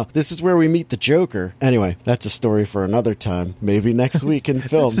 no, this is where we meet the Joker. Anyway, that's a story for another time. Maybe next week in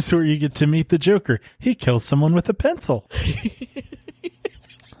film. This is where you get to meet the Joker. He kills someone with a pencil.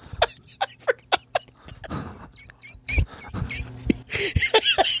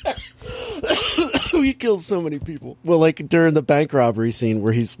 He kills so many people. Well, like during the bank robbery scene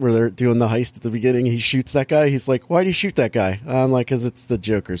where they're doing the heist at the beginning, he shoots that guy. He's like, why do you shoot that guy? I'm like, because it's the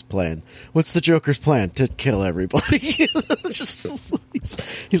Joker's plan. What's the Joker's plan? To kill everybody. He's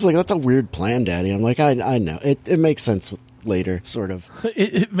like, that's a weird plan, Daddy. I'm like, I know. It makes sense later, sort of.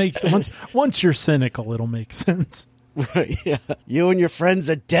 It makes once you're cynical, it'll make sense. Right, yeah. You and your friends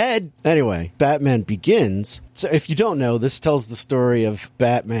are dead. Anyway, Batman Begins. So if you don't know, this tells the story of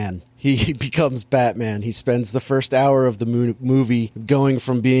Batman. He becomes Batman. He spends the first hour of the movie going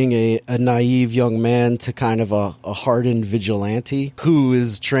from being a naive young man to kind of a hardened vigilante who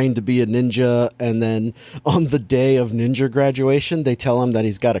is trained to be a ninja. And then on the day of ninja graduation, they tell him that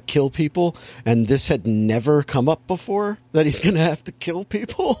he's got to kill people. And this had never come up before, that he's going to have to kill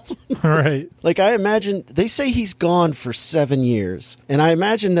people. Right. Like, I imagine, they say he's gone for 7 years. And I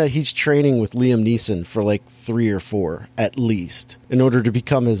imagine that he's training with Liam Neeson for like 3 or 4 at least in order to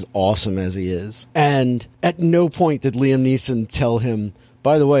become as awesome as he is. And at no point did Liam Neeson tell him,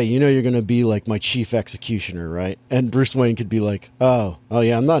 by the way, you know you're going to be like my chief executioner, right? And Bruce Wayne could be like, oh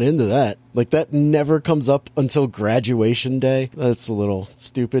yeah, I'm not into that. Like, that never comes up until graduation day. That's a little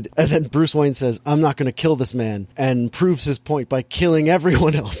stupid. And then Bruce Wayne says, I'm not going to kill this man, and proves his point by killing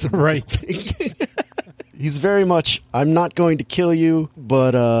everyone else. Right. He's very much, I'm not going to kill you,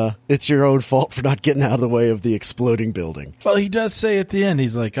 but it's your own fault for not getting out of the way of the exploding building. Well, he does say at the end,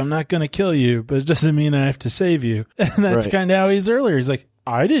 he's like, I'm not going to kill you, but it doesn't mean I have to save you. And that's kind of how he's earlier. He's like,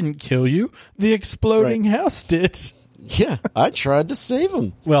 I didn't kill you. The exploding house did. Yeah, I tried to save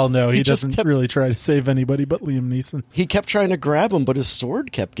him. Well, no, he just doesn't really try to save anybody but Liam Neeson. He kept trying to grab him, but his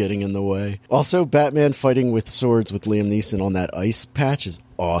sword kept getting in the way. Also, Batman fighting with swords with Liam Neeson on that ice patch is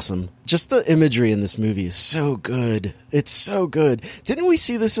awesome. Just the imagery in this movie is so good. It's so good. Didn't we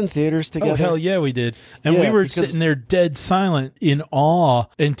see this in theaters together? Oh, hell yeah, we did. And Yeah, we were because- sitting there dead silent in awe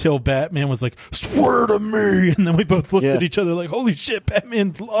until Batman was like, swear to me. And then we both looked Yeah. at each other like, holy shit,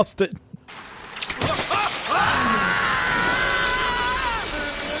 Batman lost it.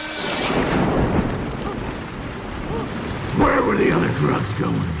 Where were the other drugs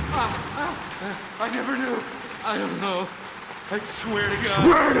going? I never knew. I don't know. I swear to God.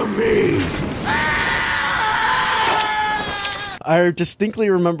 Swear to me! I distinctly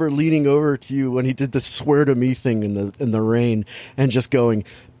remember leaning over to you when he did the swear to me thing in the rain and just going,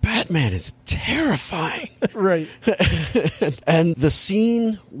 Batman is terrifying. Right. And the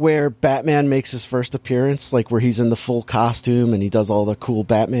scene where Batman makes his first appearance, like where he's in the full costume and he does all the cool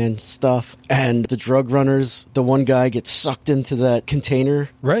Batman stuff, and the drug runners, the one guy gets sucked into that container.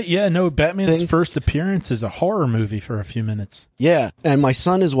 Right, yeah, no, Batman's Thing. first appearance is a horror movie for a few minutes. Yeah, and my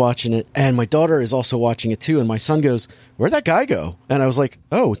son is watching it, and my daughter is also watching it too, and my son goes, where'd that guy go? And I was like,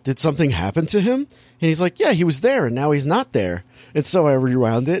 oh, did something happen to him? And he's like, yeah, he was there, and now he's not there. And so I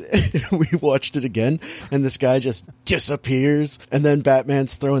rewound it, and we watched it again, and this guy just disappears, and then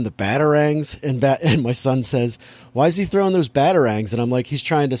Batman's throwing the batarangs, and my son says, why is he throwing those batarangs? And I'm like, he's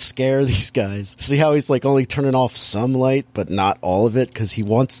trying to scare these guys. See how he's like only turning off some light, but not all of it, because he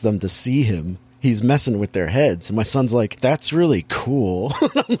wants them to see him. He's messing with their heads. And my son's like, that's really cool.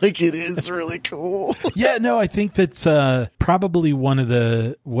 And I'm like, it is really cool. Yeah, no, I think that's probably one of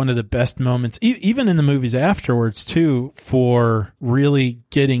the best moments, even in the movies afterwards too, for really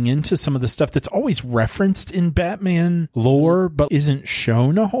getting into some of the stuff that's always referenced in Batman lore, but isn't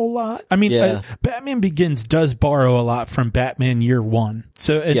shown a whole lot. I mean, Yeah. Batman Begins does borrow a lot from Batman Year One.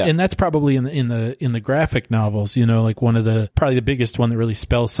 So, and that's probably in the graphic novels, you know, like probably the biggest one that really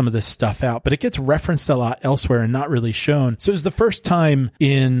spells some of this stuff out, but it gets referenced a lot elsewhere and not really shown. So it was the first time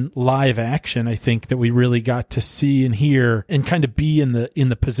in live action, I think, that we really got to see and hear and kind of be in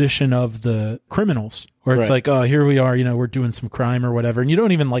the position of the criminals. Where it's Right. like, oh, here we are, you know, we're doing some crime or whatever. And you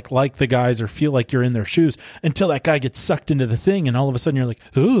don't even like the guys or feel like you're in their shoes until that guy gets sucked into the thing. And all of a sudden you're like,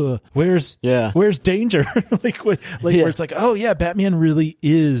 ooh, where's danger? Where it's like, oh yeah, Batman really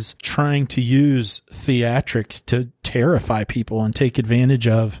is trying to use theatrics to terrify people and take advantage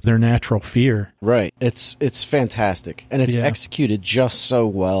of their natural fear. Right. It's fantastic. And it's executed just so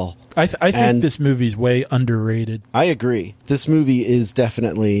well. I think And- this movie's way underrated. I agree. This movie is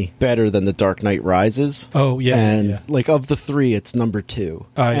definitely better than The Dark Knight Rises. Oh, yeah. And yeah. like of the three, it's number 2.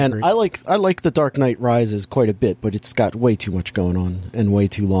 I and agree. I like The Dark Knight Rises quite a bit, but it's got way too much going on and way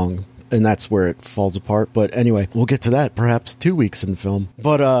too long. And that's where it falls apart. But anyway, we'll get to that perhaps 2 weeks in film.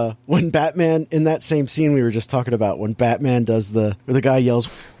 But when Batman, in that same scene we were just talking about, when Batman does where the guy yells,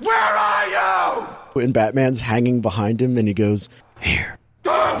 Where are you? and Batman's hanging behind him and he goes, Here.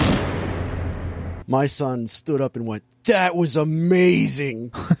 my son stood up and went, that was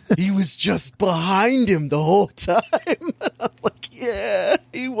amazing. He was just behind him the whole time. And I'm like, yeah,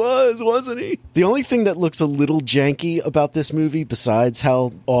 he was, wasn't he? The only thing that looks a little janky about this movie, besides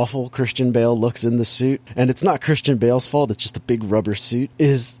how awful Christian Bale looks in the suit, and it's not Christian Bale's fault, it's just a big rubber suit,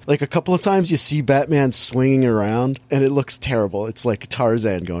 is like a couple of times you see Batman swinging around and it looks terrible. It's like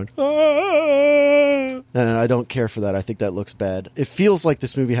Tarzan going, and I don't care for that. I think that looks bad. It feels like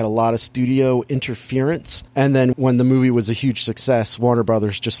this movie had a lot of studio interference. And then when the movie was a huge success, Warner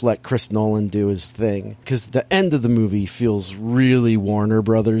Brothers just let Chris Nolan do his thing. Because the end of the movie feels really Warner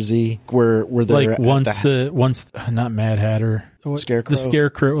Brothers-y, where they're Like at once not Mad Hatter. Scarecrow? The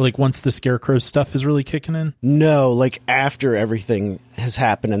Scarecrow, like once the Scarecrow stuff is really kicking in. No, like after everything has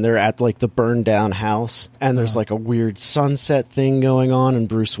happened and they're at like the burned down house and there's like a weird sunset thing going on and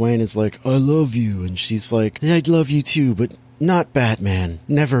Bruce Wayne is like, I love you. And she's like, I'd love you too, but not Batman.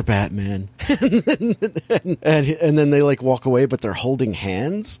 Never Batman. and then they like walk away, but they're holding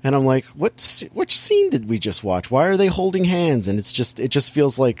hands. And I'm like, which scene did we just watch? Why are they holding hands? And it just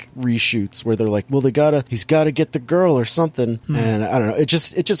feels like reshoots where they're like, well, he's got to get the girl or something. And I don't know. It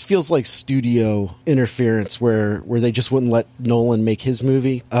just feels like studio interference where they just wouldn't let Nolan make his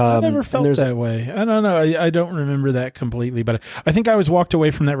movie. I never felt that way. I don't know. I don't remember that completely, but I think I was walked away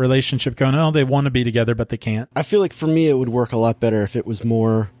from that relationship going, oh, they want to be together, but they can't. I feel like for me it would work a lot better if it was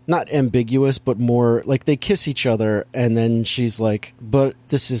more not ambiguous, but more like they kiss each other and then she's like, but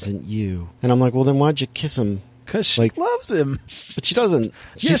this isn't you. And I'm like, well, then why'd you kiss him? Because she loves him. But she doesn't.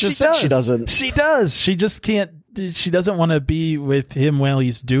 She Yeah, just said she doesn't. She does. She just can't she doesn't want to be with him while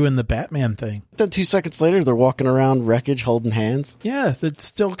he's doing the Batman thing. Then 2 seconds later, they're walking around wreckage holding hands. Yeah, that's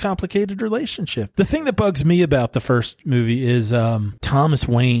still a complicated relationship. The thing that bugs me about the first movie is Thomas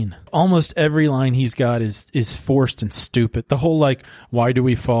Wayne. Almost every line he's got is forced and stupid. The whole, like, why do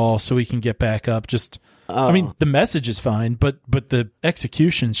we fall so we can get back up? Just... I mean, the message is fine, but the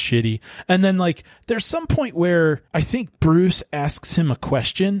execution's shitty. And then, like, there's some point where I think Bruce asks him a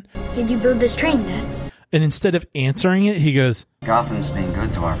question. Did you build this train, Dad? And instead of answering it, he goes, Gotham's been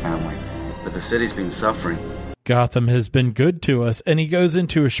good to our family, but the city's been suffering. Gotham has been good to us. And he goes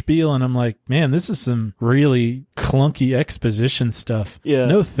into a spiel, and I'm like, man, this is some really clunky exposition stuff. Yeah.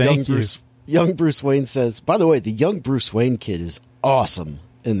 No, thank you. Young Bruce Wayne says, by the way, the young Bruce Wayne kid is awesome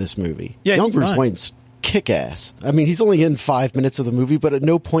in this movie. Yeah, young Bruce fine. Wayne's kick-ass. I mean, he's only in 5 minutes of the movie, but at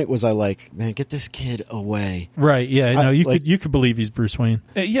no point was I like, man, get this kid away. Right? Yeah. No, you could believe he's Bruce Wayne.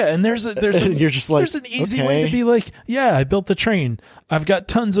 Yeah, and there's and you're just like, there's an easy okay. way to be like, yeah, I built the train. I've got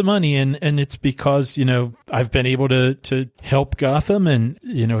tons of money, and it's because I've been able to help Gotham, and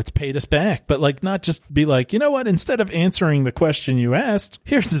it's paid us back. But like, not just be like, you know what? Instead of answering the question you asked,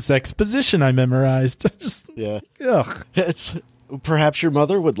 here's this exposition I memorized. Just, yeah. Ugh. It's. Perhaps your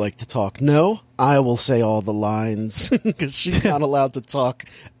mother would like to talk. No, I will say all the lines because she's not allowed to talk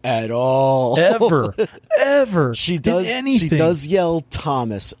at all. Ever. She does. Anything. She does yell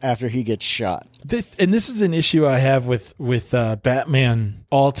Thomas after he gets shot. This is an issue I have with Batman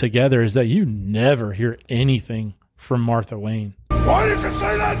altogether, is that you never hear anything from Martha Wayne. Why did you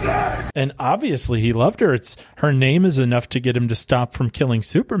say that name? And obviously he loved her. Her name is enough to get him to stop from killing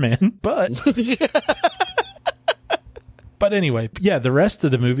Superman. But But anyway, yeah, the rest of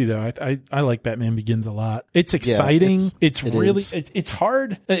the movie, though, I like Batman Begins a lot. It's exciting. It's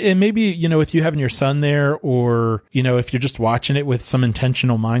hard. And maybe, with you having your son there, or, if you're just watching it with some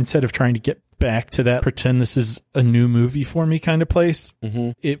intentional mindset of trying to get back to that pretend this is a new movie for me kind of place.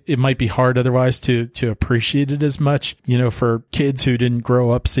 Mm-hmm. It might be hard otherwise to appreciate it as much. For kids who didn't grow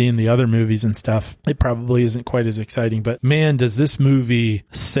up seeing the other movies and stuff, it probably isn't quite as exciting. But man, does this movie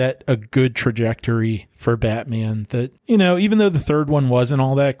set a good trajectory for Batman that, even though the third one wasn't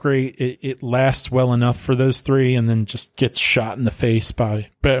all that great, it lasts well enough for those three, and then just gets shot in the face by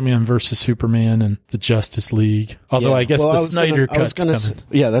Batman versus Superman and the Justice League. Although I guess the Snyder Cut's coming.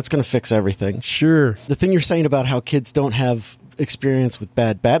 Yeah, that's going to fix everything. Sure. The thing you're saying about how kids don't have experience with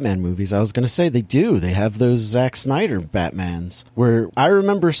bad Batman movies, I was going to say they do. They have those Zack Snyder Batmans where I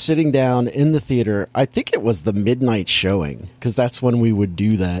remember sitting down in the theater. I think it was the midnight showing, because that's when we would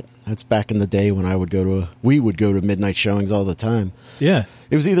do that. That's back in the day when we would go to midnight showings all the time. Yeah.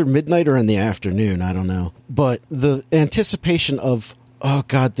 It was either midnight or in the afternoon. I don't know. But the anticipation of, oh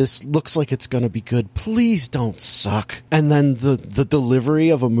God, this looks like it's going to be good. Please don't suck. And then the delivery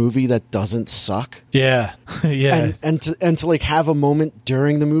of a movie that doesn't suck. Yeah. Yeah. And to like have a moment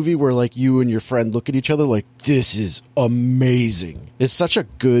during the movie where like you and your friend look at each other like, this is amazing. It's such a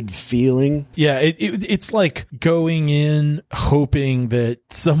good feeling. Yeah. It's like going in hoping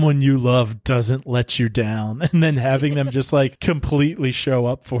that someone you love doesn't let you down, and then having them just like completely show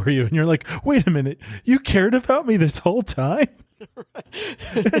up for you. And you're like, wait a minute, you cared about me this whole time? Right.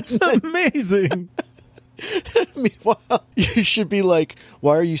 It's amazing. Meanwhile, you should be like,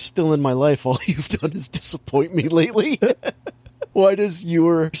 why are you still in my life? All you've done is disappoint me lately. Why does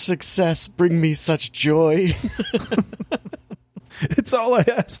your success bring me such joy? It's all I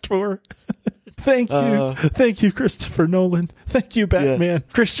asked for. Thank you. Thank you, Christopher Nolan. Thank you, Batman.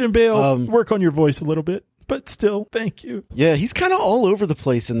 Yeah. Christian Bale, work on your voice a little bit. But still, thank you. Yeah, he's kind of all over the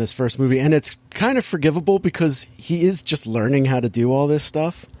place in this first movie, and it's kind of forgivable because he is just learning how to do all this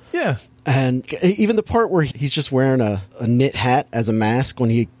stuff. Yeah. And even the part where he's just wearing a knit hat as a mask when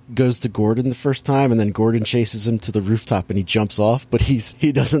he goes to Gordon the first time, and then Gordon chases him to the rooftop and he jumps off, but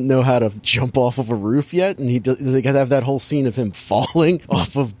he doesn't know how to jump off of a roof yet, and they gotta have that whole scene of him falling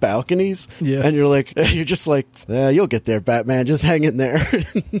off of balconies. Yeah. And you're just like, you'll get there, Batman, just hang in there.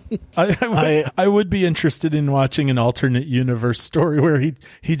 I would be interested in watching an alternate universe story where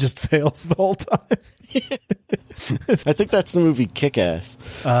he just fails the whole time. I think that's the movie Kick-Ass,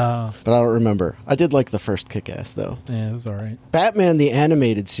 but I don't remember. I did like the first Kick-Ass though. Yeah, it was all right. Batman the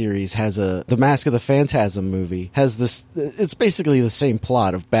Animated Series has the Mask of the Phantasm movie has this. It's basically the same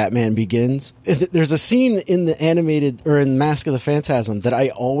plot of Batman Begins. There's a scene in the animated or in Mask of the Phantasm that I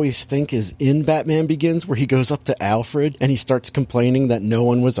always think is in Batman Begins, where he goes up to Alfred and he starts complaining that no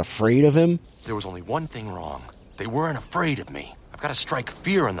one was afraid of him. There was only one thing wrong. They weren't afraid of me. I've got to strike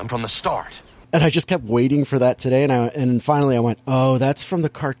fear in them from the start. And I just kept waiting for that today, and finally I went, oh, that's from the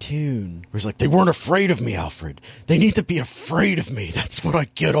cartoon. Where he's like, they weren't afraid of me, Alfred. They need to be afraid of me. That's what I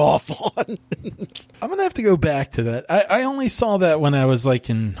get off on. I'm going to have to go back to that. I only saw that when I was like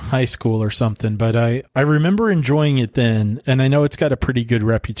in high school or something, but I remember enjoying it then, and I know it's got a pretty good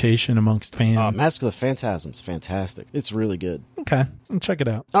reputation amongst fans. Mask of the Phantasm's fantastic. It's really good. Okay, I'll check it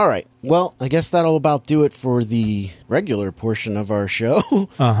out. All right. Well, I guess that'll about do it for the regular portion of our show.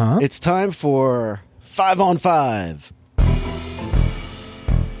 Uh-huh. It's time for 5 on 5.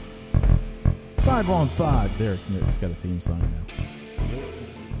 5 on 5. There, it's got a theme song now.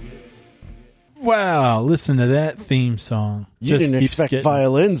 Wow, listen to that theme song. You didn't keeps expect getting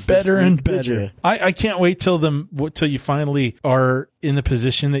violins this better and week, did better. you? I can't wait till you finally are in the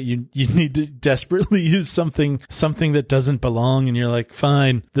position that you need to desperately use something that doesn't belong, and you're like,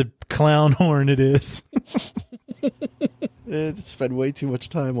 fine, the clown horn it is. Spend way too much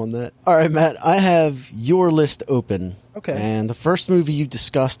time on that. All right, Matt, I have your list open. Okay. And the first movie you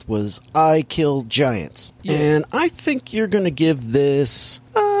discussed was I Kill Giants. Yeah. And I think you're going to give this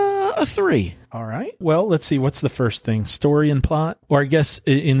a 3. All right. Well, let's see. What's the first thing? Story and plot? Or I guess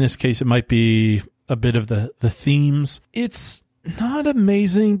in this case, it might be a bit of the themes. It's not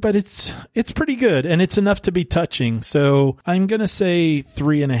amazing, but it's pretty good, and it's enough to be touching. So I'm going to say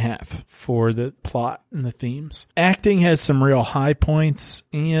 3.5 for the plot and the themes. Acting has some real high points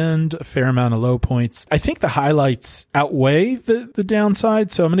and a fair amount of low points. I think the highlights outweigh the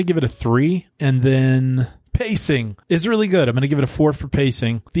downside, so I'm going to give it a 3. And then pacing is really good. I'm going to give it a 4 for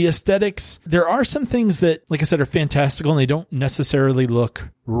pacing. The aesthetics, there are some things that, like I said, are fantastical, and they don't necessarily look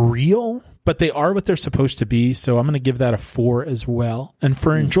real, but they are what they're supposed to be, so I'm going to give that a 4 as well. And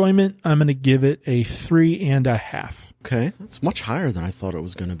for enjoyment, I'm going to give it a 3.5. Okay, that's much higher than I thought it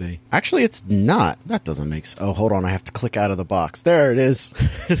was going to be. Actually, it's not. That doesn't make sense. Oh, hold on. I have to click out of the box. There it is.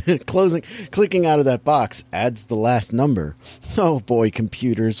 Clicking out of that box adds the last number. Oh boy,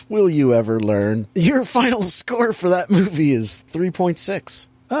 computers, will you ever learn? Your final score for that movie is 3.6.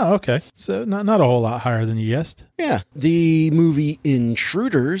 Oh, okay. So not a whole lot higher than you guessed. Yeah. The movie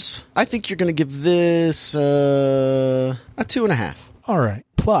Intruders, I think you're going to give this a 2.5. All right.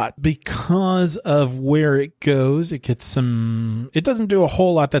 Plot. Because of where it goes, it gets it doesn't do a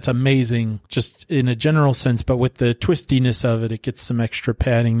whole lot that's amazing, just in a general sense, but with the twistiness of it, it gets some extra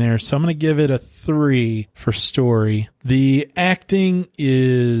padding there. So I'm going to give it a 3 for story. The acting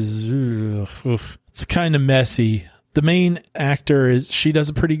is, it's kind of messy. The main actor she does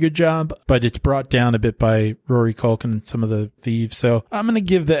a pretty good job, but it's brought down a bit by Rory Culkin and some of the thieves. So I'm going to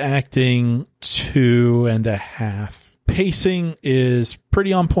give the acting 2.5. Pacing is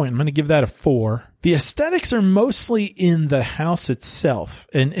pretty on point. I'm going to give that a 4. The aesthetics are mostly in the house itself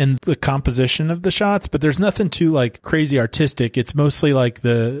and the composition of the shots, but there's nothing too like crazy artistic. It's mostly like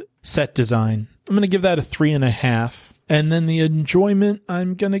the set design. I'm going to give that a 3.5. And then the enjoyment,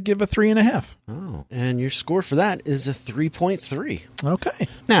 I'm going to give a 3.5. Oh, and your score for that is a 3.3. Okay.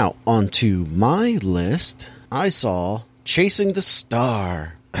 Now, on to my list. I saw Chasing the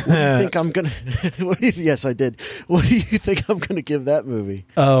Star. What do you think I'm going to... Yes, I did. What do you think I'm going to give that movie?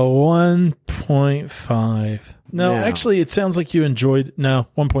 A 1.5. No, actually, it sounds like you enjoyed... No,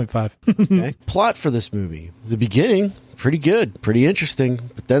 1.5. Okay. Plot for this movie. The beginning, pretty good, pretty interesting.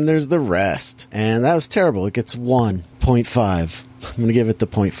 But then there's the rest. And that was terrible. It gets 1.5. I'm going to give it the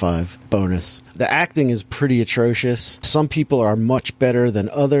 0.5 bonus. The acting is pretty atrocious. Some people are much better than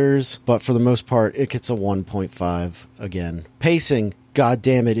others. But for the most part, it gets a 1.5 again. Pacing, god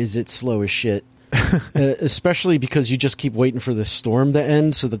damn it, is it slow as shit. Especially because you just keep waiting for the storm to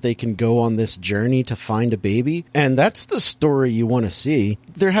end so that they can go on this journey to find a baby. And that's the story you want to see.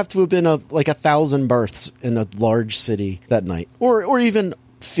 There have to have been 1,000 births in a large city that night. Or even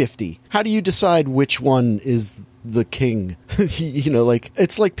 50. How do you decide which one is the king?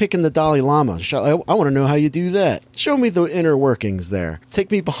 It's like picking the Dalai Lama. I want to know how you do that. Show me the inner workings there.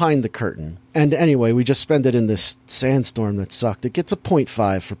 Take me behind the curtain. And anyway, we just spent it in this sandstorm that sucked. It gets a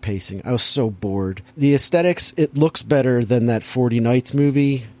 0.5 for pacing. I was so bored. The aesthetics, it looks better than that 40 Nights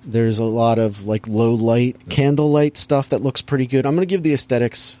movie. There's a lot of low light, candlelight stuff that looks pretty good. I'm going to give the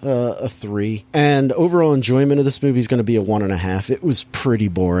aesthetics a 3. And overall enjoyment of this movie is going to be a 1.5. It was pretty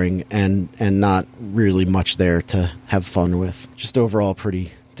boring and not really much there to have fun with. Just overall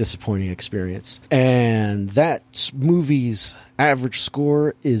pretty disappointing experience. And that movie's average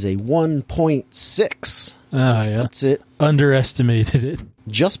score is a 1.6. Ah, yeah. That's it. Underestimated it.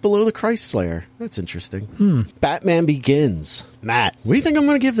 Just below the Christ Slayer. That's interesting. Batman Begins. Matt, what do you think I'm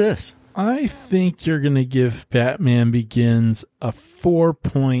going to give this? I think you're going to give Batman Begins a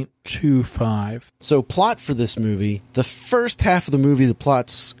 4.25. So plot for this movie, the first half of the movie, the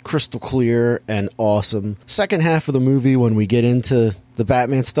plot's crystal clear and awesome. Second half of the movie, when we get into the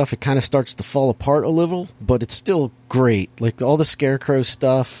Batman stuff, it kind of starts to fall apart a little, but it's still great. Like all the Scarecrow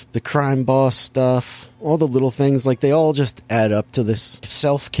stuff, the crime boss stuff, all the little things, like they all just add up to this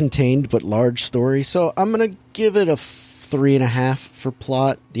self-contained but large story. So I'm going to give it a 3.5 for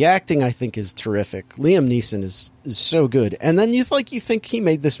plot. The acting, I think, is terrific. Liam Neeson is so good. And then you think he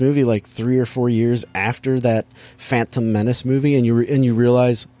made this movie like 3 or 4 years after that Phantom Menace movie, and you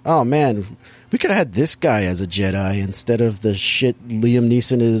realize, oh man, we could have had this guy as a Jedi instead of the shit Liam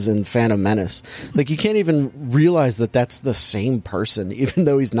Neeson is in Phantom Menace. Like, you can't even realize that that's the same person, even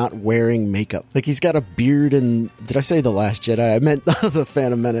though he's not wearing makeup. Like, he's got a beard and... Did I say The Last Jedi? I meant the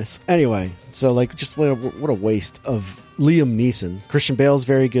Phantom Menace. Anyway, so, like, just what a waste of Liam Neeson. Christian Bale's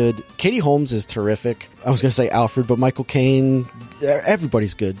very good. Katie Holmes is terrific. I was going to say Alfred, but Michael Caine...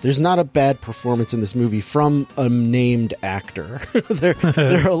 Everybody's good. There's not a bad performance in this movie from a named actor. there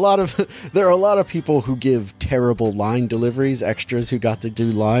are a lot of people who give terrible line deliveries, extras who got to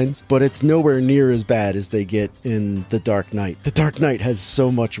do lines, but it's nowhere near as bad as they get in The Dark Knight. The Dark Knight has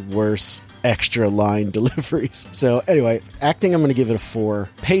so much worse extra line deliveries. So anyway, acting, I'm going to give it a 4.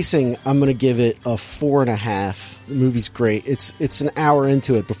 Pacing, I'm going to give it a 4.5. The movie's great. It's an hour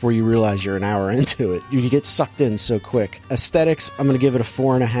into it before you realize you're an hour into it. You get sucked in so quick. Aesthetics, I'm going to give it a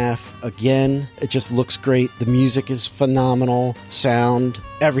 4.5. Again, it just looks great. The music is phenomenal. Sound,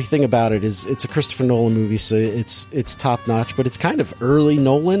 everything about it it's a Christopher Nolan movie, so it's top notch, but it's kind of early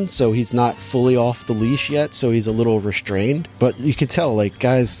Nolan, so he's not fully off the leash yet, so he's a little restrained, but you can tell, like,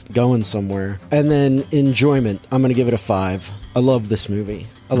 guy's going somewhere. And then enjoyment, I'm going to give it a 5. I love this movie.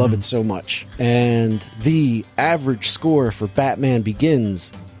 I love it so much. And the average score for Batman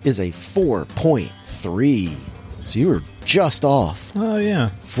Begins is a 4.3. So you were just off. Oh, yeah.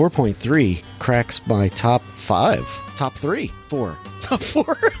 4.3 cracks my top 5. Top 3. 4. Top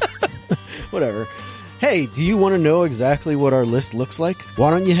 4. Whatever. Hey, do you want to know exactly what our list looks like? Why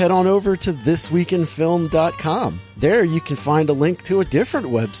don't you head on over to thisweekinfilm.com. There you can find a link to a different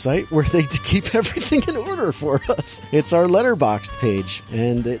website where they keep everything in order for us. It's our Letterboxd page,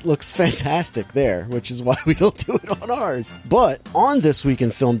 and it looks fantastic there, which is why we don't do it on ours. But on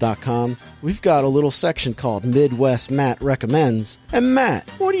thisweekinfilm.com, we've got a little section called Midwest Matt Recommends. And Matt,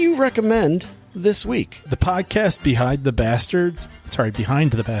 what do you recommend this week? The podcast Behind the Bastards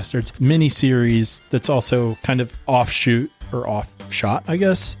miniseries that's also kind of offshoot or offshot, I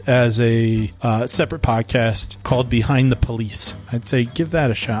guess, as a separate podcast called Behind the Police. I'd say give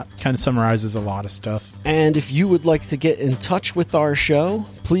that a shot. Kind of summarizes a lot of stuff. And if you would like to get in touch with our show,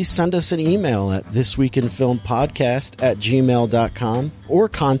 please send us an email at thisweekinfilmpodcast@gmail.com or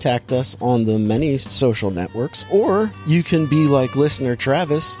contact us on the many social networks, or you can be like listener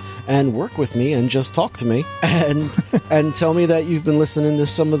Travis and work with me and just talk to me and tell me that you've been listening to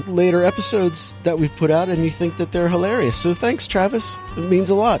some of the later episodes that we've put out and you think that they're hilarious. So thanks, Travis. It means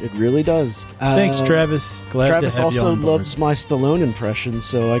a lot. It really does. Thanks, Travis. Glad Travis to have you also on board. loves my Stallone impression,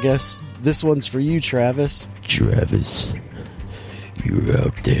 so I guess this one's for you, Travis. Travis, you're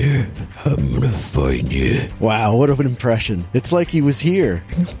out there. I'm gonna find you. Wow, what an impression. It's like he was here.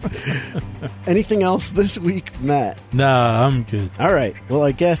 Anything else this week, Matt? Nah, I'm good. All right. Well,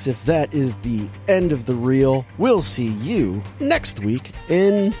 I guess if that is the end of the reel, we'll see you next week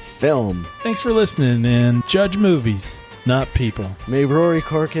in film. Thanks for listening, and judge movies, not people. May Rory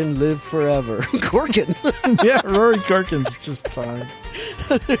Corkin live forever. Corkin? Yeah, Rory Corkin's just fine.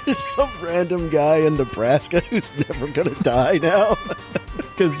 There's some random guy in Nebraska who's never going to die now.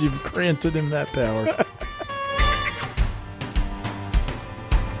 Because you've granted him that power.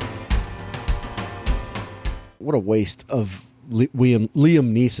 What a waste of Liam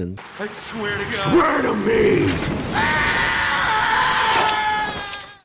Neeson. I swear to God. Swear to me!